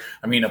right there.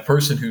 I mean, a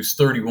person who's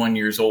 31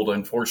 years old,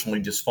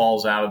 unfortunately, just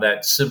falls out of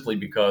that simply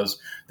because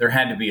there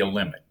had to be a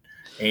limit.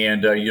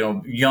 And,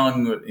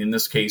 young in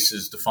this case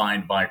is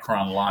defined by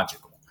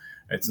chronological.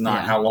 It's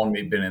not how long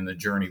they've been in the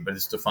journey, but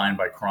it's defined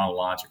by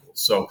chronological.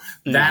 So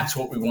that's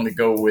what we want to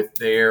go with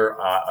there.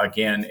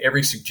 Again,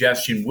 every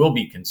suggestion will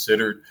be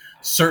considered.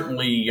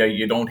 Certainly,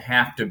 you don't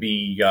have to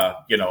be, a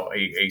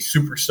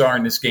superstar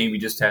in this game. You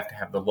just have to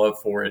have the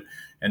love for it.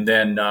 And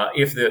then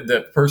if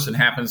the person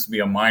happens to be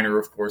a minor,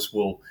 of course,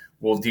 we'll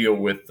deal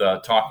with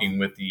talking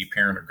with the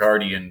parent or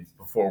guardian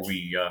before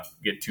we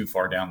get too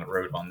far down the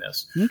road on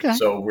this. Okay.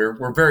 So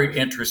we're very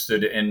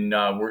interested, and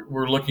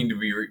we're looking to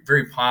be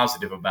very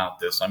positive about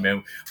this. I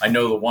mean, I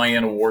know the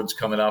YN Award's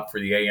coming up for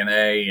the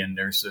ANA, and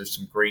there's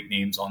some great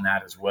names on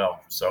that as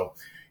well. So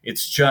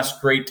it's just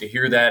great to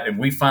hear that. And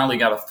we finally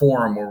got a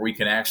forum where we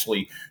can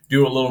actually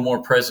do a little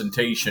more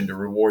presentation to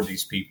reward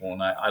these people.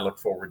 And I look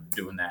forward to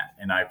doing that.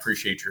 And I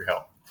appreciate your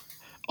help.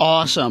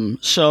 Awesome.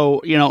 So,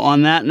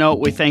 on that note,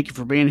 we thank you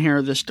for being here.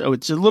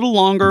 It's a little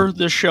longer,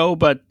 this show,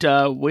 but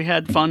we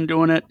had fun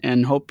doing it,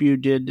 and hope you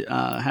did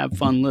have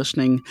fun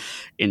listening.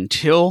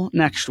 Until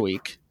next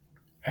week.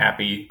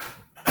 Happy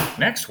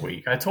next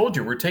week. I told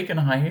you we're taking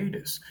a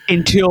hiatus.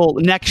 Until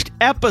next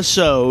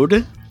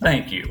episode.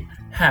 Thank you.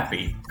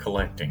 Happy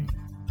collecting.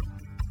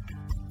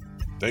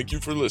 Thank you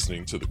for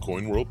listening to the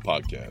Coin World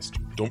Podcast.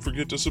 Don't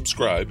forget to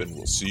subscribe, and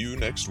we'll see you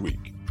next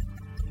week.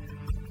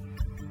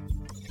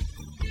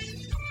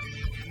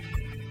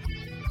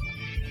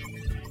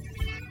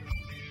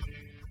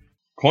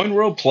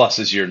 CoinWorld Plus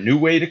is your new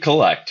way to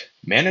collect.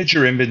 Manage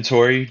your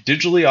inventory,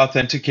 digitally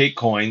authenticate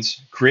coins,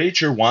 create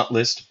your want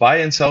list, buy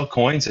and sell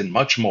coins, and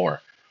much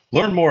more.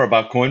 Learn more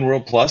about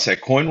CoinWorld Plus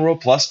at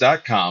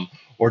coinworldplus.com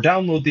or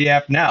download the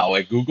app now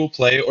at Google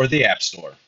Play or the App Store.